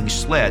throat being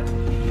slit.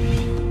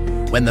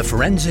 When the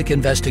forensic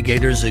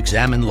investigators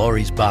examine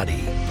Lori's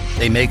body,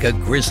 they make a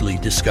grisly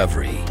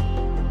discovery.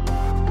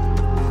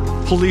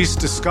 Police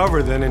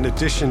discover that in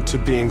addition to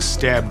being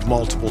stabbed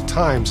multiple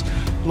times,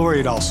 Lori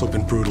had also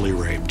been brutally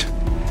raped.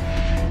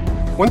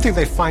 One thing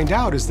they find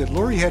out is that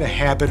Lori had a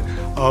habit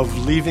of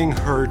leaving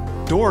her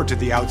door to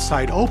the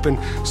outside open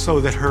so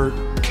that her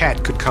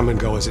cat could come and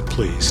go as it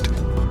pleased.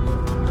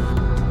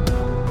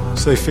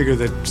 So they figure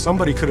that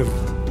somebody could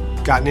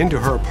have gotten into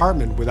her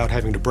apartment without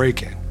having to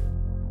break in.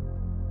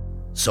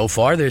 So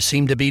far, there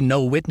seem to be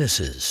no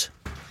witnesses,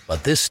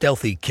 but this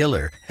stealthy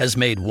killer has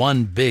made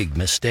one big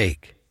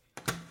mistake.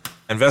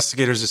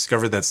 Investigators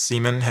discovered that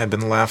semen had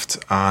been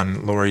left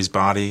on Lori's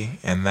body,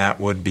 and that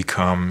would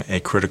become a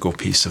critical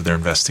piece of their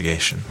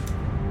investigation.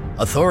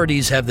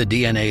 Authorities have the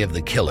DNA of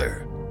the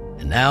killer,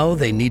 and now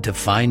they need to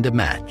find a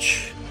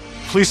match.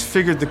 Police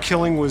figured the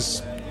killing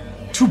was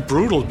too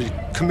brutal to be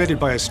committed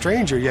by a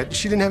stranger, yet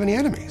she didn't have any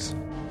enemies.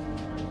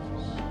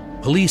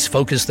 Police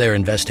focus their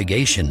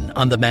investigation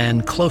on the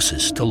man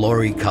closest to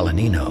Lori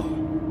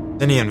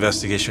Colanino. Any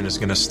investigation is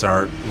going to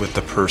start with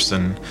the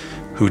person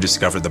who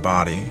discovered the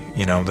body.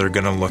 You know, they're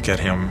going to look at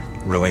him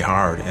really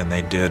hard, and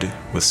they did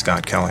with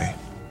Scott Kelly.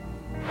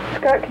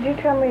 Scott, could you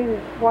tell me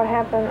what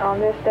happened on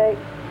this date?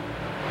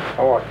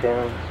 I walked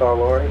in, saw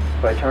Lori,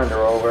 so I turned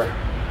her over,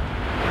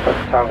 but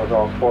the tongue was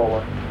all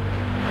swollen.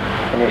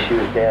 I knew she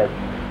was dead.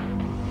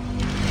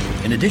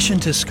 In addition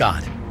to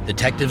Scott,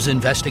 detectives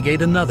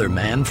investigate another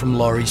man from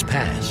Lori's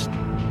past.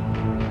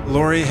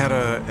 Lori had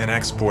an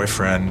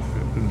ex-boyfriend.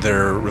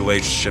 Their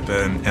relationship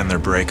and their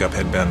breakup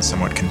had been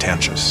somewhat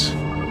contentious.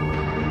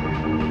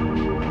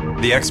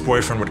 The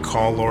ex-boyfriend would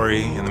call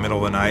Lori in the middle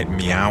of the night,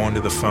 meow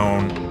into the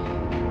phone.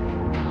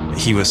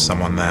 He was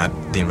someone that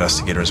the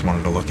investigators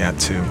wanted to look at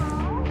too.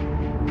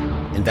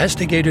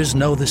 Investigators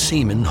know the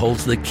semen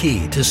holds the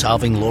key to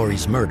solving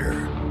Lori's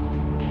murder,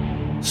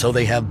 so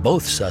they have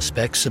both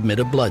suspects submit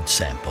a blood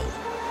sample.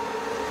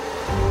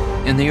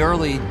 In the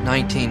early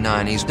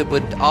 1990s, it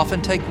would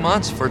often take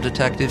months for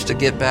detectives to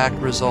get back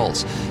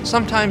results,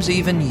 sometimes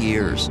even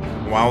years.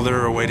 While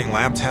they're awaiting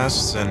lab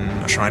tests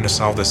and trying to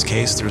solve this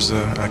case, there's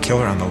a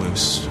killer on the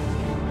loose.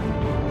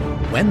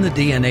 When the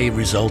DNA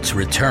results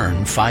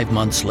return 5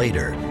 months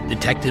later,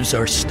 detectives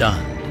are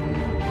stunned.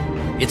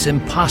 It's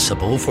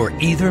impossible for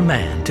either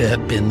man to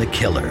have been the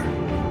killer.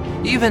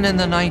 Even in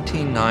the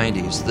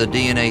 1990s, the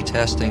DNA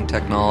testing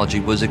technology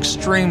was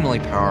extremely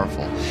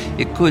powerful.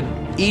 It could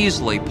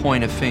easily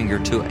point a finger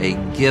to a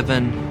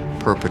given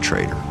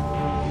perpetrator.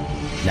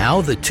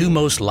 Now the two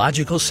most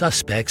logical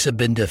suspects have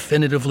been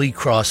definitively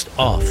crossed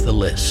off the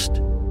list.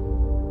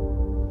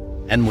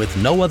 And with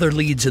no other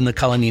leads in the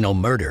Colaninno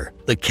murder,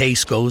 the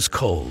case goes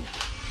cold.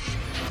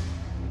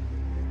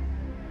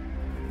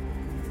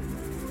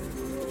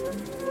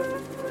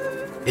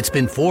 It's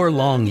been 4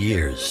 long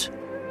years,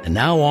 and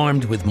now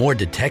armed with more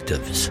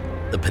detectives,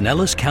 the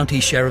Pinellas County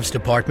Sheriff's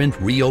Department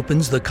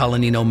reopens the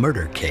Colaninno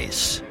murder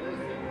case.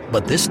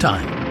 But this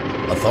time,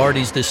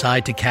 authorities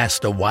decide to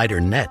cast a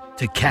wider net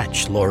to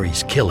catch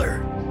Lori's killer.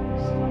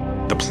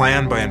 The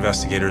plan by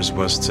investigators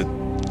was to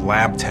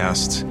lab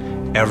test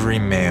every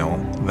male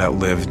that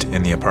lived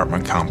in the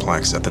apartment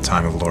complex at the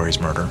time of Lori's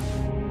murder.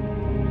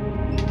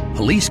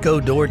 Police go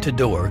door to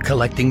door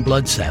collecting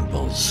blood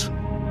samples.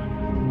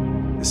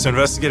 So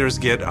investigators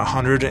get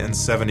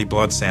 170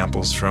 blood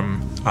samples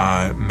from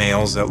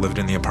males that lived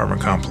in the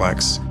apartment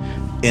complex.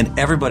 And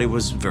everybody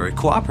was very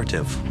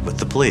cooperative with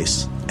the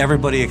police.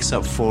 Everybody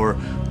except for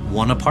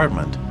one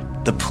apartment.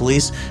 The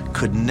police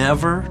could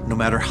never, no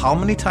matter how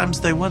many times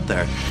they went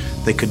there,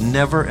 they could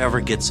never ever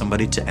get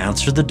somebody to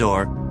answer the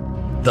door.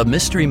 The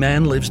mystery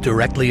man lives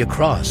directly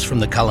across from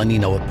the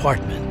Colaninno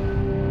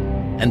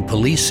apartment. And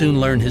police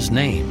soon learn his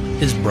name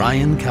is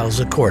Brian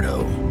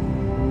Calzacorto.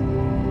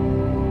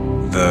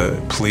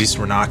 The police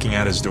were knocking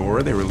at his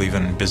door. They were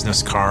leaving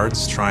business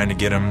cards trying to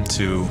get him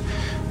to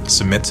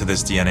submit to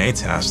this DNA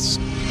test.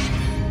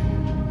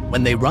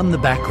 When they run the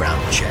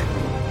background check,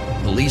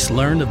 police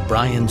learn of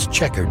Brian's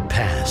checkered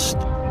past.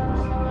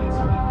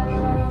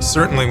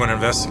 Certainly when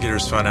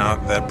investigators found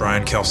out that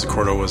Brian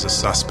Calzacorto was a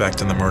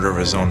suspect in the murder of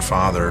his own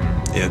father,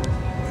 it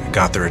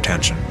got their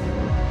attention.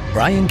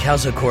 Brian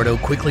Calzacorto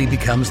quickly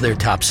becomes their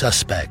top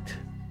suspect.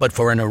 But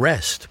for an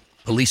arrest,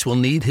 police will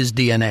need his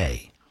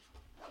DNA.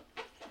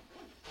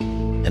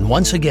 And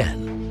once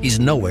again, he's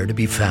nowhere to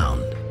be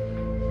found.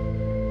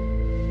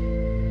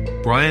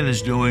 Brian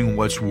is doing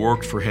what's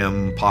worked for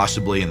him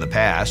possibly in the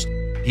past.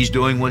 He's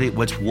doing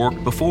what's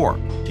worked before.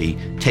 He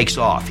takes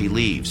off, he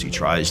leaves, he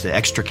tries to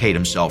extricate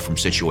himself from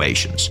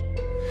situations.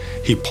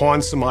 He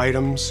pawns some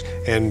items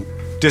and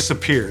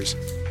disappears.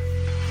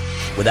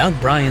 Without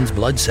Brian's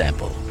blood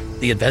sample,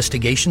 the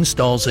investigation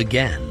stalls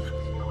again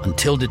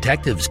until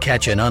detectives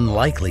catch an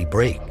unlikely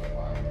break.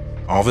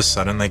 All of a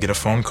sudden, they get a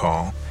phone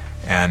call,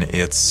 and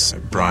it's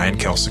Brian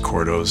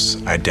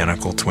Calzacorto's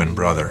identical twin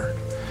brother.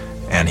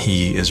 And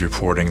he is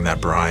reporting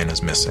that Brian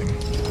is missing.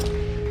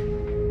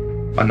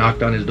 I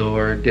knocked on his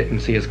door,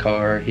 didn't see his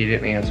car, he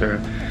didn't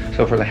answer.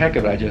 So for the heck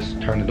of it, I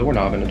just turned the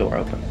doorknob and the door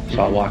opened.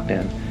 So I walked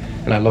in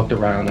and I looked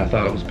around. I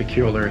thought it was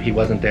peculiar. He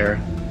wasn't there.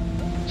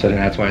 So then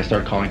that's why I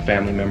started calling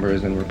family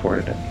members and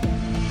reported it.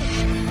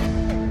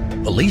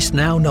 Police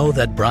now know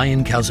that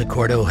Brian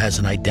Calzacorto has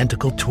an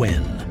identical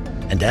twin.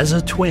 And as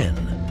a twin,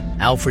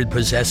 Alfred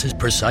possesses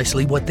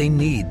precisely what they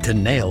need to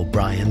nail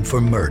Brian for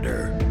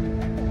murder.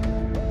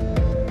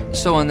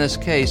 So in this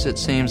case, it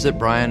seems that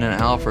Brian and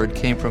Alfred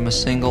came from a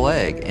single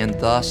egg and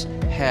thus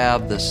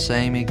have the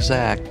same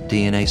exact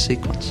DNA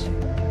sequence.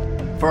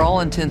 For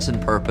all intents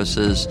and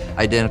purposes,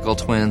 identical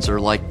twins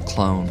are like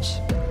clones.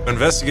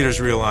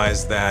 Investigators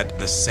realize that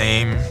the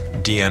same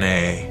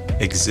DNA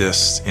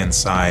exists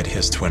inside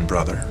his twin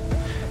brother,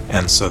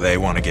 and so they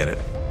want to get it.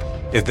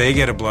 If they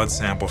get a blood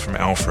sample from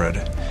Alfred,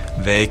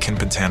 they can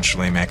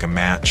potentially make a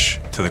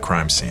match to the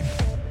crime scene.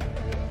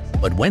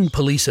 But when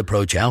police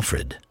approach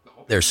Alfred,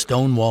 they're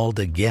stonewalled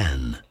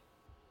again.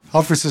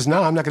 Alfred says,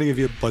 no, I'm not going to give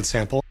you a blood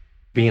sample.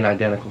 Being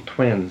identical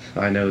twins,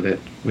 I know that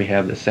we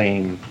have the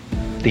same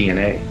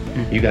DNA.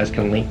 Mm-hmm. You guys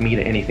can link me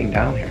to anything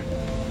down here.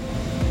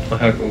 Well,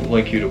 how can we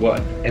link you to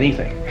what?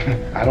 Anything.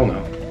 I don't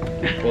know.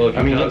 Well, if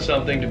you've done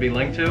something to be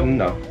linked to?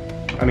 No.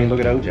 I mean,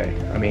 look at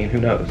OJ. I mean, who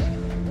knows?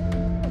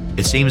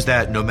 It seems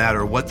that no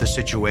matter what the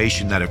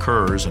situation that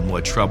occurs and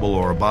what trouble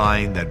or a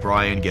bind that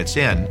Brian gets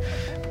in,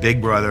 Big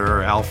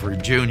brother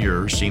Alfred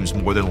Jr. seems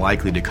more than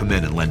likely to come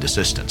in and lend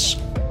assistance.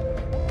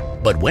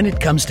 But when it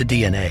comes to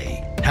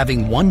DNA,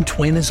 having one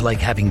twin is like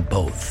having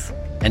both,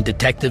 and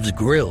detectives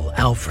grill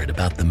Alfred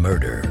about the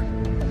murder.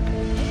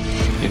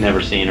 You've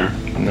never seen her?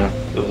 No.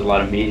 There was a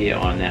lot of media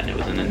on that, and it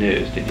was in the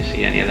news. Did you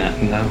see any of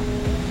that? No.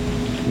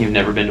 You've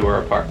never been to her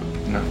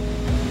apartment? No.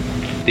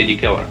 Did you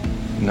kill her?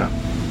 No.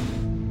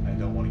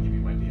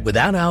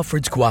 Without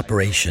Alfred's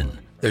cooperation,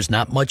 there's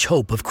not much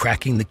hope of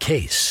cracking the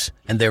case,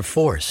 and they're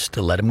forced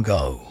to let him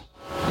go.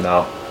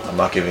 No, I'm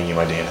not giving you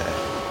my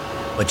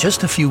DNA. But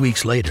just a few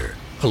weeks later,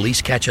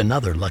 police catch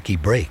another lucky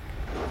break.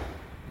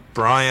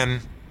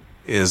 Brian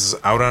is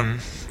out on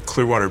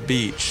Clearwater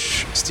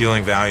Beach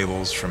stealing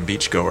valuables from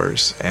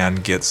beachgoers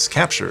and gets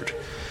captured.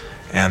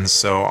 And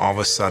so all of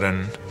a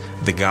sudden,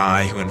 the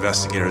guy who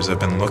investigators have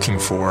been looking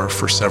for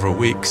several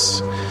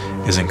weeks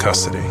is in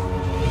custody.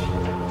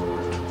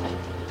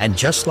 And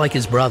just like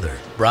his brother,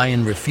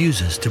 Brian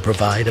refuses to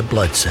provide a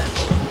blood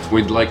sample.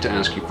 We'd like to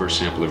ask you for a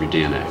sample of your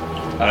DNA.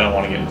 I don't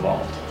want to get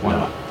involved. Why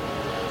not?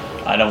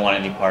 I don't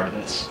want any part of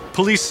this.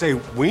 Police say,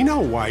 we know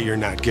why you're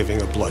not giving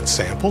a blood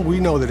sample. We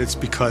know that it's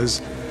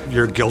because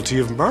you're guilty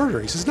of murder.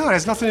 He says, no, it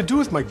has nothing to do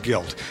with my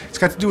guilt. It's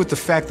got to do with the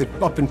fact that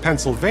up in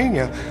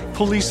Pennsylvania,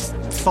 police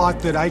thought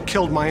that I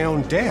killed my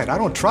own dad. I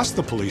don't trust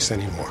the police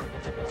anymore.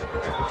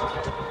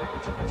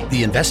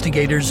 The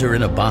investigators are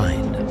in a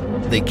bind.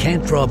 They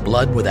can't draw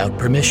blood without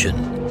permission.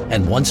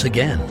 And once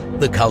again,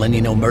 the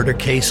Colanino murder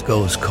case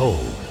goes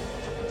cold.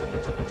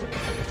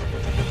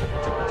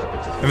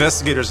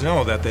 Investigators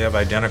know that they have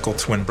identical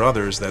twin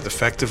brothers that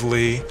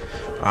effectively,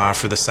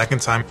 for the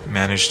second time,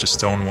 managed to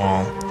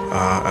stonewall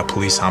a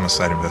police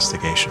homicide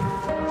investigation.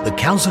 The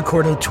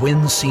Calzacorto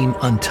twins seem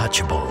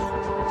untouchable.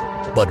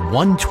 But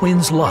one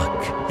twin's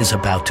luck is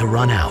about to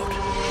run out.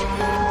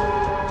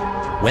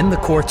 When the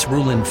courts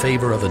rule in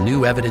favor of a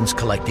new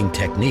evidence-collecting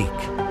technique,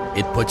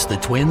 it puts the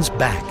twins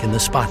back in the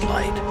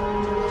spotlight.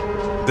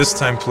 This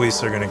time,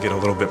 police are going to get a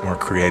little bit more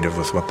creative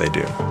with what they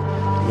do.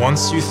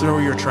 Once you throw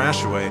your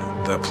trash away,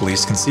 the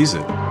police can seize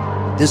it.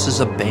 This is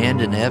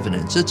abandoned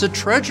evidence. It's a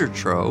treasure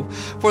trove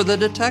for the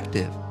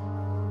detective.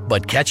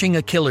 But catching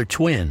a killer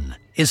twin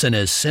isn't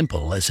as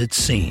simple as it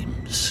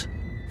seems.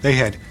 They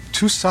had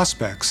 2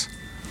 suspects,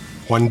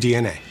 1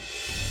 DNA.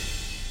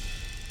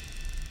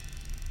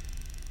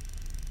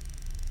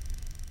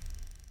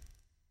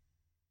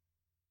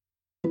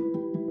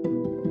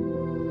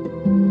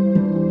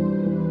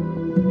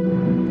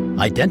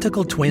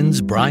 Identical twins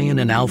Brian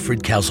and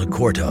Alfred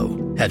Calzacorto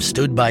have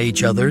stood by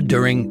each other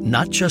during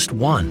not just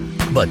 1,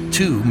 but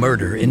 2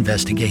 murder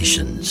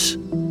investigations.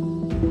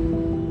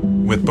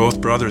 With both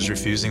brothers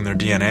refusing their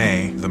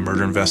DNA, the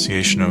murder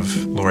investigation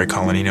of Lori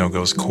Colanino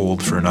goes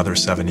cold for another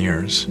 7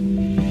 years.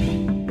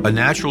 A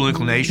natural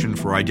inclination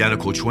for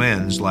identical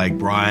twins like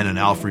Brian and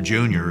Alfred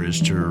Jr. is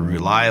to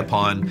rely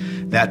upon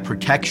that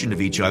protection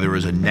of each other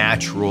as a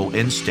natural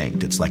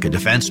instinct. It's like a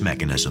defense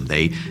mechanism.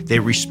 They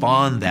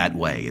respond that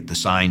way at the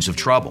signs of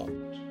trouble.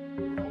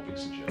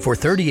 For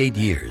 38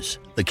 years,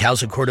 the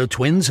Calzacorto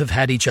twins have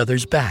had each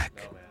other's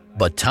back,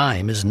 but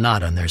time is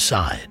not on their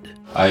side.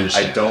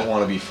 I don't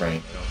want to be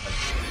framed.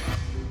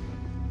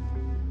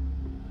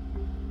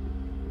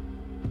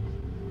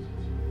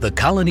 The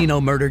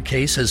Colanino murder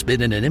case has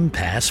been in an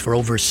impasse for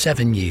over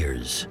 7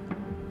 years.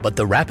 But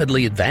the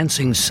rapidly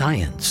advancing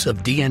science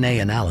of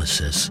DNA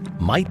analysis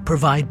might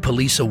provide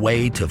police a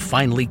way to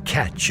finally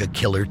catch a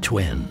killer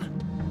twin.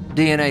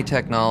 DNA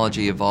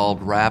technology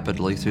evolved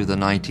rapidly through the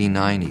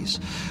 1990s.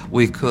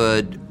 We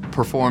could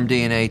perform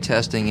DNA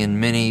testing in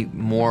many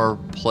more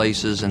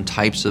places and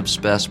types of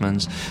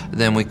specimens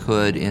than we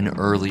could in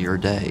earlier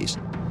days.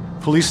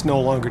 Police no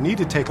longer need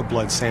to take a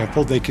blood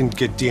sample. They can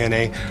get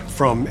DNA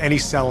from any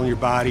cell in your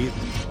body.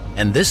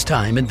 And this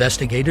time,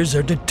 investigators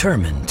are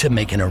determined to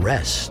make an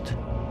arrest.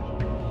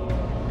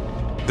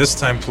 This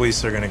time,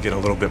 police are going to get a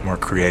little bit more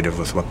creative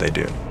with what they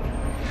do.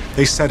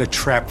 They set a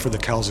trap for the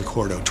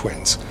Calzacorto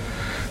twins.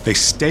 They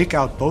stake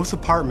out both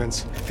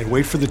apartments and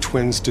wait for the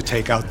twins to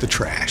take out the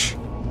trash.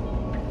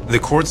 The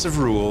courts have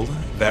ruled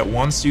that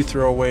once you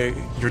throw away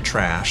your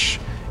trash,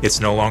 it's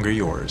no longer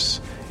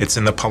yours. It's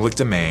in the public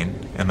domain,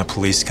 and the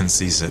police can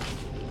seize it.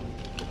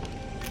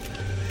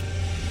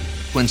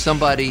 When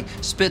somebody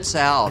spits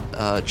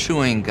out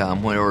chewing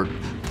gum or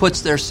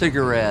puts their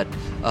cigarette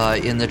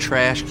in the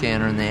trash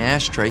can or in the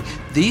ashtray,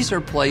 these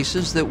are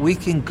places that we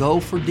can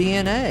go for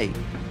DNA.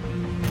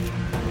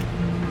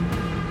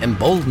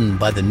 Emboldened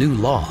by the new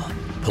law,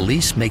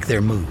 police make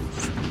their move.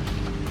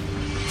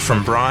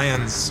 From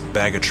Brian's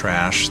bag of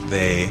trash,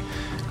 they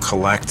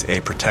collect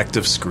a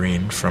protective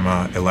screen from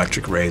an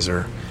electric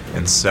razor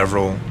and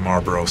several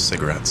Marlboro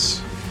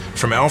cigarettes.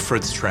 From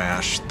Alfred's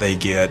trash, they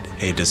get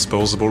a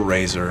disposable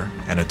razor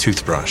and a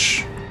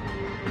toothbrush.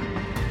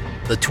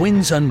 The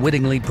twins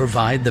unwittingly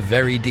provide the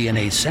very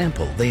DNA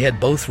sample they had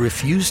both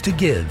refused to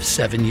give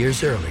 7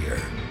 years earlier.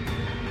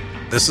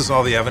 This is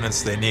all the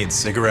evidence they need.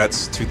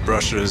 Cigarettes,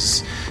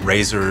 toothbrushes,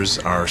 razors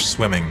are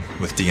swimming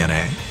with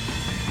DNA.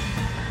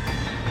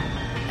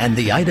 And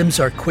the items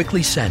are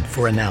quickly sent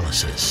for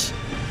analysis.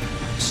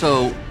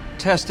 So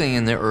Testing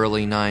in the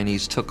early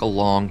 90s took a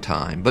long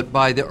time, but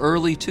by the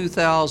early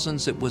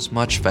 2000s it was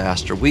much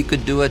faster. We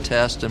could do a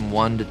test in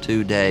 1 to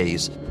 2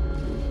 days.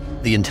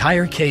 The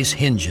entire case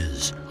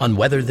hinges on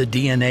whether the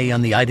DNA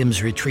on the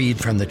items retrieved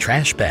from the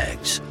trash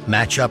bags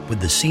match up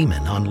with the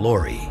semen on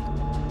Lori.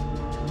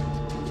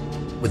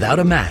 Without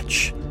a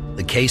match,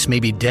 the case may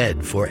be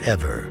dead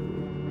forever.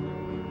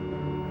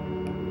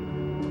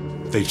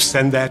 They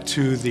send that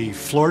to the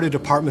Florida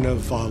Department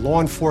of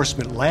Law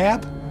Enforcement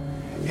lab,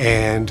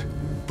 and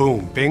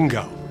boom,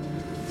 bingo.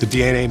 The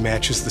DNA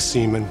matches the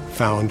semen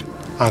found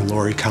on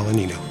Lori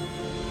Colanino.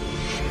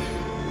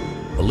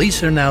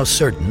 Police are now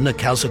certain the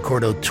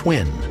Calzacorto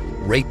twin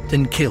raped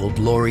and killed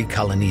Lori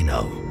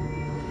Colanino.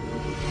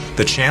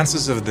 The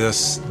chances of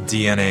this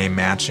DNA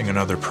matching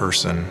another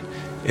person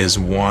is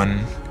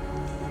 1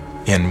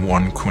 in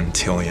 1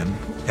 quintillion,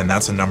 and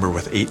that's a number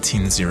with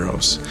 18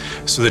 zeros.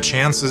 So the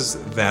chances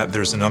that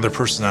there's another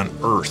person on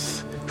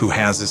Earth who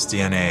has this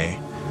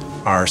DNA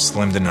are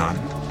slim to none.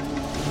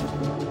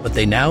 But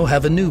they now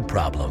have a new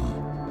problem.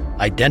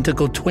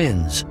 Identical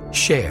twins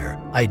share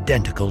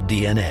identical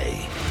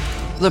DNA.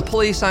 The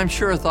police, I'm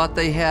sure, thought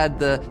they had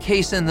the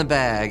case in the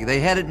bag. They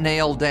had it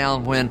nailed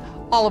down when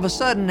all of a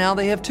sudden now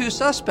they have 2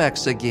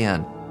 suspects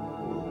again.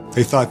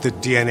 They thought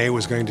that DNA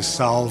was going to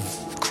solve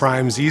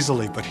crimes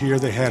easily, but here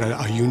they had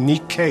a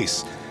unique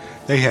case.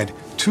 They had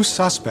 2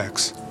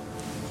 suspects,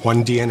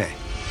 1 DNA.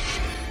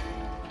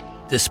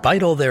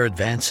 Despite all their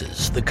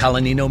advances, the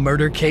Colanino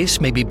murder case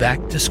may be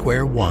back to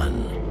square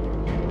one.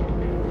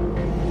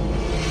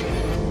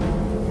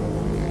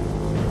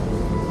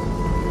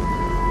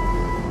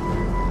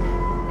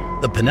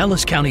 The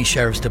Pinellas County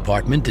Sheriff's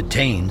Department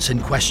detains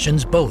and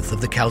questions both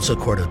of the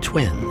Calzacorto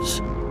twins,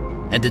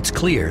 and it's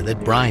clear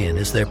that Brian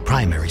is their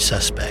primary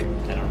suspect.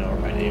 I don't know her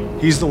by name.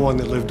 He's the one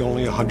that lived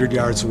only 100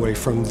 yards away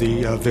from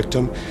the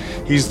victim.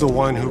 He's the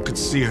one who could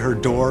see her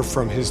door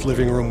from his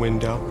living room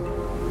window.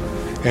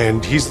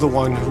 And he's the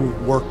one who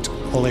worked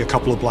only a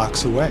couple of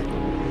blocks away.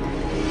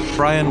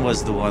 Brian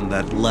was the one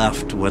that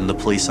left when the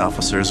police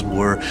officers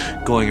were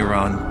going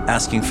around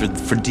asking for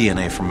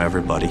DNA from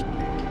everybody.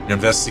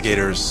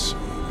 Investigators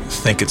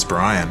think it's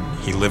Brian.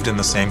 He lived in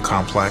the same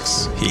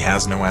complex, he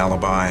has no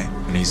alibi,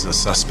 and he's a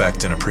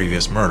suspect in a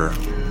previous murder.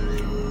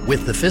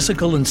 With the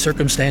physical and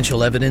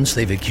circumstantial evidence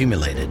they've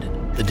accumulated,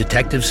 the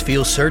detectives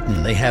feel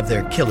certain they have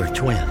their killer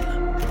twin.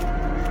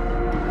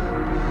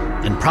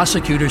 And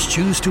prosecutors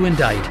choose to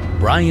indict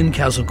Brian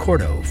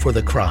Calzacorto for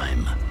the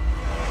crime.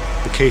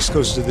 The case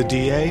goes to the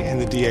DA,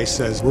 and the DA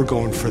says, we're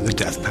going for the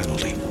death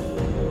penalty.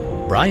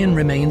 Brian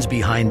remains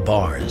behind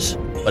bars,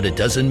 but it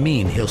doesn't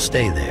mean he'll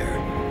stay there.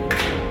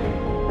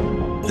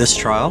 This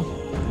trial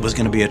was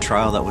going to be a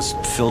trial that was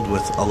filled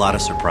with a lot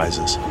of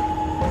surprises.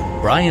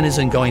 Brian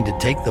isn't going to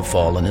take the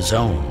fall on his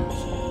own.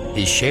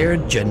 His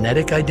shared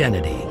genetic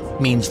identity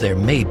means there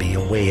may be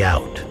a way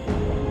out.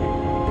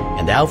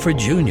 And Alfred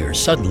Jr.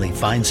 suddenly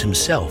finds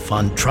himself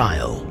on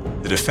trial.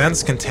 The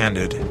defense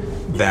contended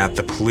that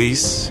the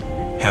police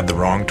had the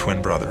wrong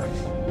twin brother.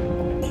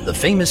 The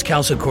famous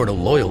Calzacorto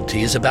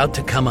loyalty is about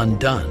to come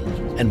undone,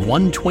 and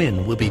one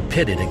twin will be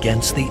pitted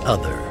against the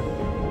other.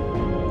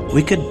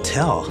 We could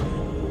tell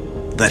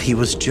that he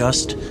was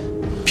just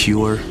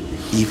pure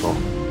evil.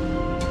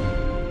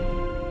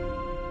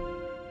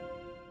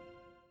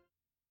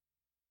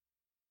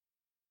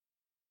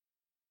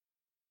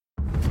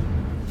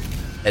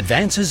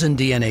 Advances in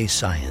DNA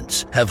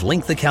science have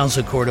linked the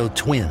Calzacorto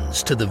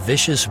twins to the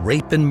vicious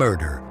rape and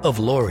murder of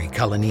Lori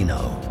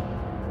Colanino.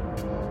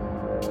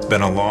 It's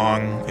been a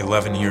long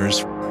 11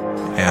 years,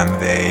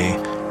 and they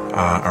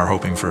are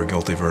hoping for a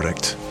guilty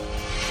verdict.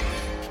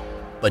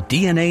 But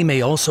DNA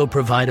may also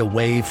provide a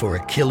way for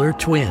a killer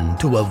twin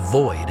to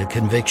avoid a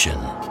conviction.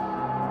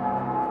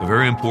 A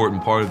very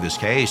important part of this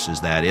case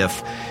is that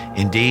if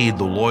indeed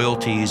the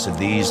loyalties of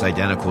these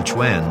identical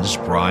twins,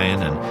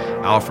 Brian and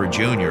Alfred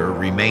Jr.,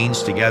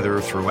 remains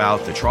together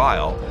throughout the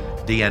trial,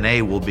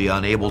 DNA will be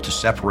unable to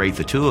separate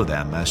the two of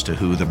them as to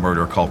who the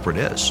murder culprit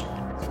is.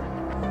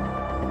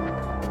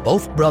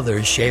 Both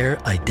brothers share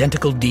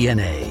identical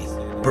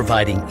DNA,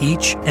 providing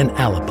each an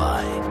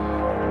alibi.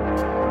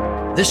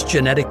 This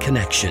genetic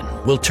connection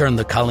will turn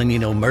the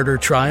Colanino murder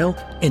trial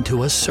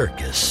into a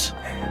circus.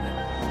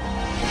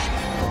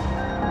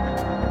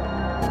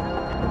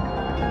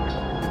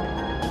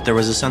 There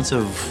was a sense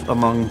of,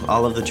 among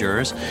all of the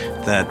jurors,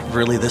 that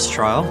really this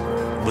trial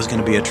was going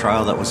to be a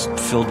trial that was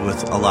filled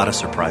with a lot of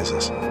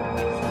surprises.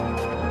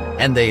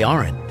 And they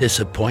aren't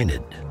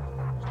disappointed.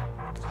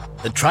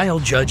 The trial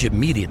judge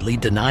immediately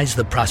denies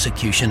the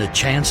prosecution a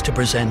chance to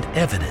present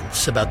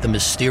evidence about the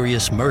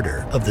mysterious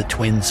murder of the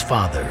twins'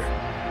 father.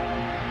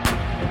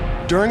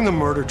 During the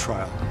murder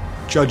trial,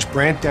 Judge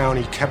Brant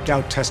Downey kept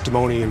out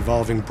testimony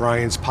involving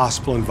Brian's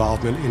possible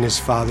involvement in his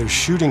father's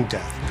shooting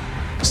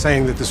death,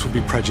 saying that this would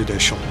be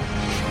prejudicial.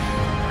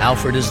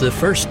 Alfred is the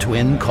first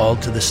twin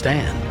called to the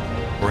stand.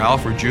 For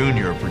Alfred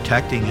Jr.,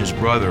 protecting his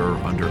brother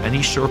under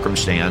any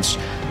circumstance,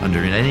 under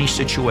any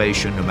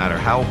situation, no matter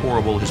how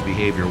horrible his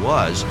behavior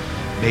was,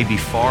 may be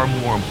far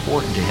more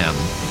important to him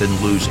than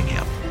losing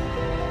him.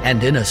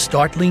 And in a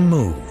startling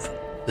move,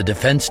 the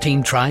defense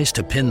team tries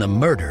to pin the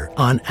murder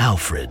on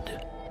Alfred.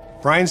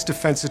 Brian's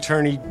defense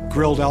attorney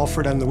grilled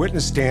Alfred on the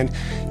witness stand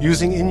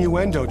using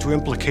innuendo to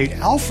implicate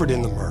Alfred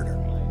in the murder.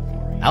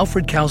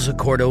 Alfred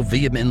Calzacorto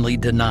vehemently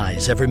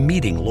denies ever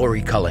meeting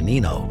Lori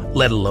Colanino,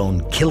 let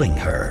alone killing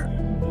her.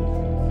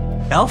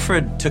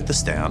 Alfred took the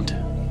stand,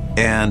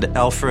 and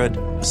Alfred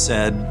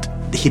said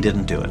he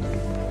didn't do it.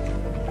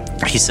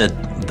 He said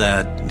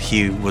that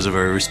he was a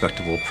very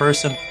respectable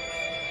person.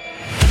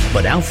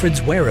 But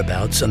Alfred's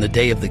whereabouts on the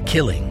day of the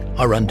killing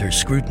are under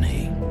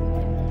scrutiny.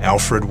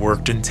 Alfred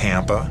worked in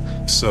Tampa,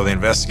 so the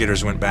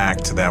investigators went back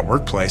to that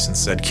workplace and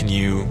said, can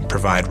you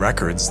provide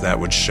records that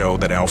would show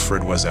that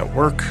Alfred was at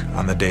work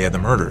on the day of the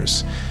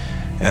murders?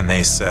 And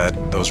they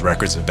said those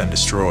records have been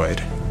destroyed.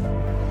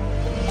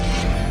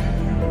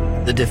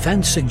 The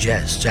defense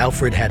suggests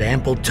Alfred had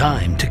ample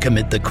time to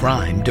commit the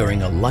crime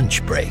during a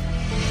lunch break.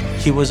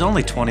 He was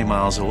only 20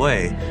 miles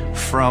away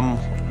from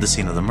the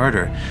scene of the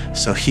murder,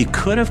 so he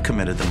could have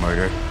committed the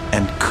murder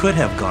and could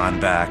have gone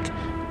back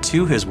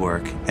to his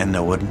work, and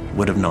no one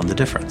would have known the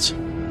difference.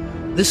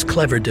 This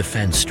clever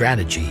defense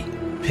strategy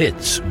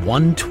pits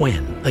one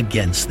twin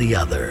against the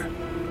other.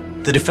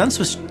 The defense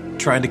was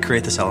trying to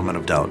create this element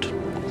of doubt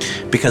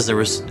because there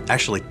was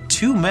actually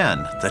two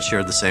men that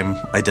shared the same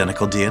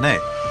identical DNA.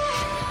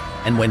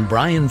 And when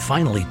Brian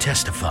finally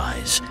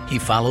testifies, he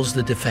follows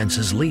the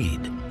defense's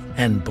lead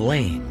and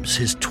blames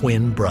his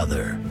twin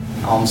brother.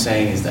 All I'm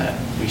saying is that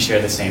we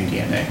share the same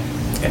DNA,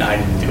 and I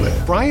didn't do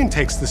it. Brian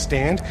takes the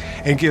stand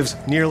and gives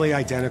nearly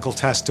identical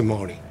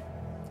testimony.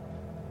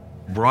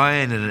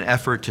 Brian, in an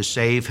effort to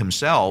save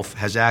himself,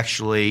 has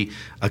actually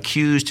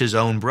accused his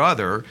own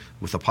brother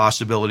with the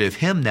possibility of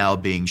him now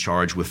being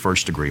charged with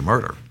first-degree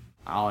murder.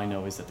 All I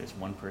know is that there's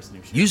one person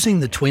who... Using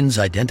the twins'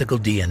 identical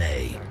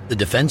DNA, the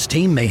defense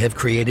team may have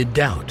created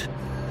doubt.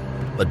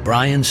 But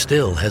Brian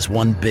still has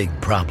one big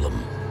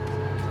problem.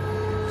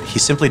 He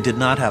simply did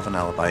not have an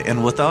alibi.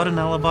 And without an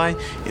alibi,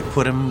 it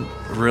put him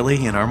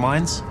really, in our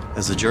minds,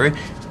 as a jury,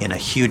 in a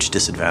huge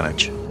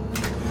disadvantage.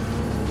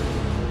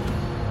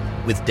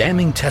 With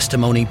damning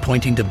testimony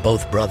pointing to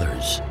both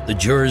brothers, the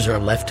jurors are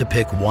left to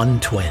pick one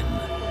twin.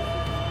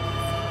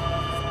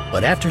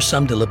 But after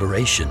some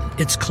deliberation,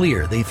 it's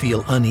clear they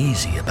feel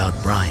uneasy about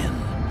Brian.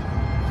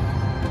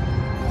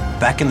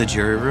 Back in the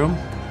jury room,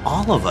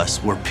 all of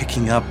us were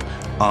picking up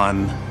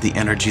on the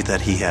energy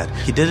that he had.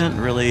 He didn't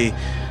really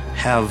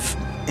have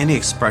any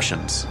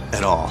expressions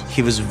at all.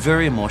 He was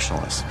very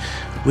emotionless.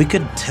 We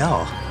could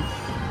tell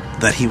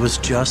that he was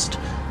just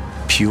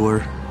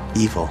pure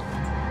evil.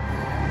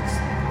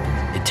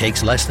 It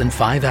takes less than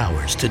 5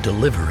 hours to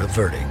deliver a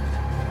verdict.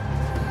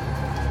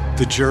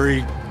 The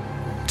jury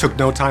took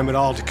no time at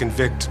all to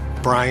convict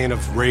Brian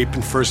of rape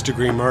and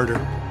first-degree murder.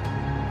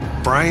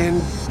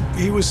 Brian,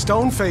 he was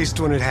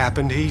stone-faced when it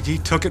happened. He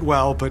took it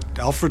well, but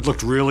Alfred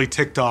looked really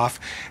ticked off,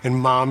 and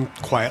Mom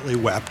quietly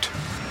wept.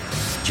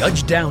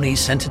 Judge Downey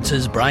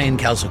sentences Brian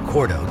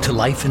Calzacorto to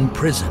life in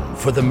prison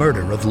for the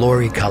murder of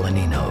Lori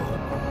Colanino.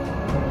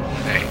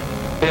 Hey.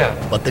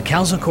 Yeah. But the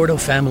Calzacorto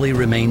family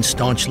remains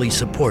staunchly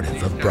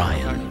supportive of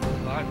Brian.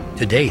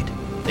 To date,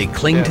 they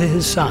cling to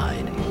his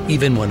side,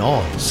 even when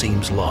all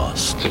seems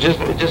lost. So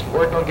just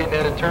work on getting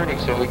that attorney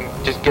so we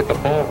can just get the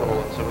ball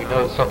rolling so we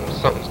know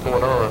something's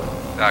going on.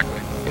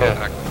 Exactly. Yeah.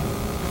 Exactly.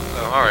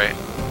 So, all right.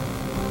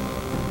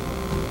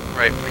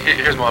 Right.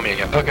 Here's Mommy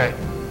again. Okay.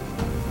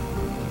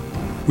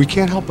 We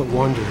can't help but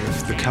wonder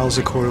if the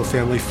Calzacorto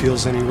family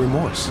feels any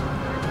remorse.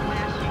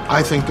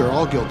 I think they're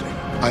all guilty.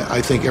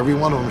 I think every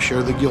one of them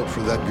share the guilt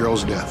for that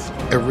girl's death.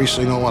 Every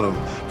single one of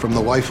them, from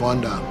the wife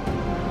on down.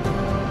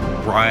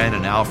 Brian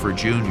and Alfred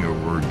Jr.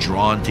 were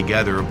drawn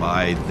together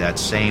by that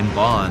same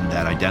bond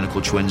that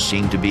identical twins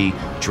seem to be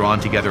drawn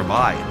together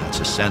by, and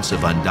that's a sense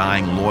of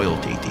undying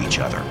loyalty to each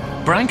other.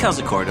 Brian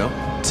Calzacorto,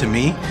 to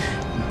me,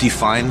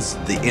 defines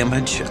the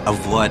image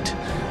of what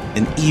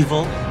an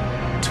evil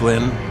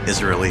twin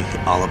is really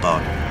all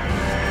about.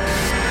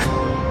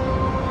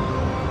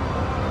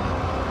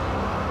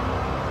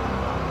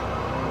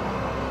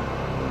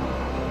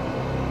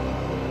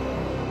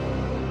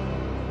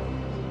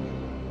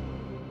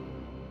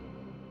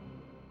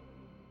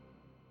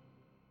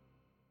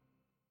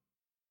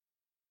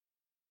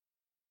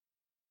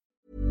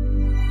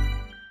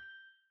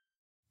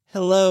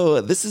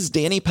 Hello, this is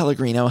Danny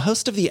Pellegrino,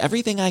 host of the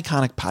Everything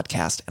Iconic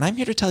podcast, and I'm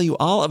here to tell you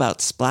all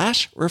about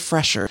Splash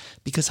Refresher,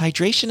 because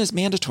hydration is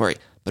mandatory,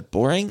 but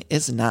boring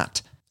is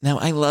not. Now,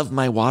 I love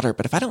my water,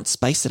 but if I don't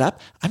spice it up,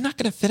 I'm not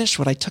going to finish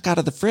what I took out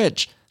of the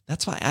fridge.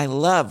 That's why I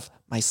love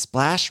my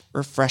Splash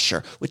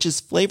Refresher, which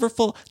is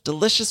flavorful,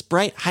 delicious,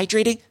 bright,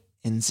 hydrating,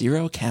 and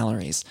 0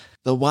 calories.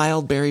 The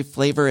wild berry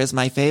flavor is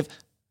my fave.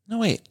 No,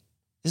 wait,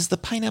 is the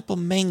pineapple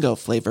mango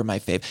flavor my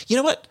fave? You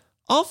know what?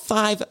 All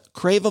 5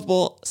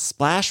 craveable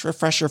Splash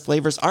Refresher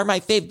flavors are my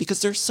fave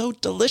because they're so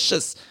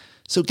delicious.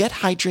 So get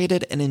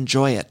hydrated and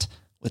enjoy it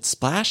with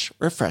Splash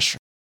Refresher.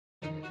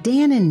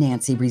 Dan and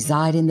Nancy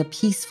reside in the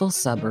peaceful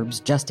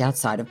suburbs just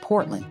outside of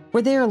Portland,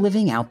 where they are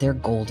living out their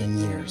golden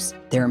years.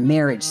 Their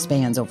marriage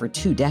spans over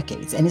 2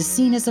 decades and is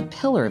seen as a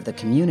pillar of the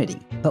community.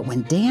 But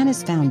when Dan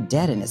is found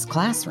dead in his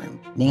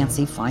classroom,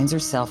 Nancy finds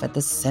herself at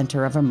the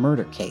center of a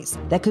murder case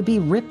that could be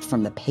ripped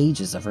from the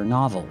pages of her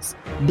novels.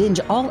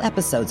 Binge all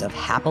episodes of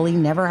Happily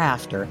Never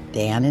After,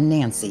 Dan and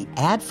Nancy,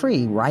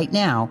 ad-free right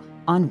now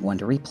on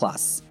Wondery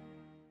Plus.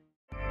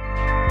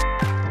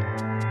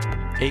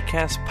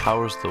 Acast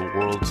powers the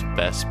world's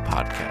best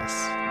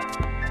podcasts.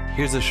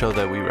 Here's a show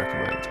that we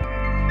recommend.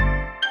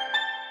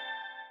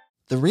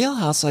 The Real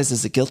Housewives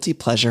is a guilty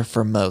pleasure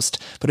for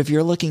most, but if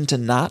you're looking to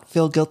not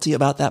feel guilty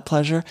about that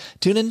pleasure,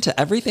 tune in to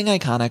Everything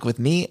Iconic with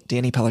me,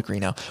 Danny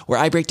Pellegrino, where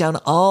I break down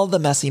all the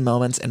messy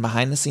moments and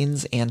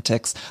behind-the-scenes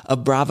antics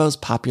of Bravo's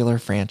popular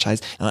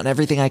franchise. And on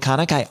Everything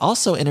Iconic, I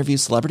also interview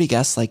celebrity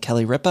guests like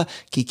Kelly Ripa,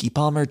 Keke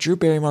Palmer, Drew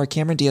Barrymore,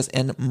 Cameron Diaz,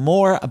 and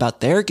more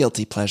about their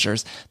guilty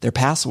pleasures, their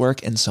past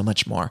work, and so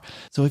much more.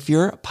 So if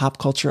you're pop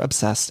culture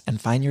obsessed and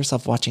find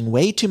yourself watching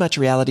way too much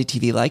reality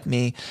TV like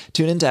me,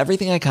 tune into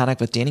Everything Iconic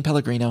with Danny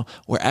Pellegrino,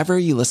 wherever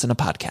you listen to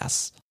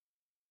podcasts.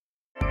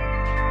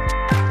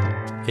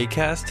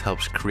 Acast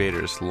helps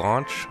creators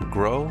launch,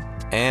 grow,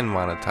 and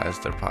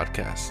monetize their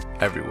podcasts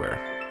everywhere.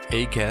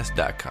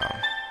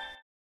 Acast.com.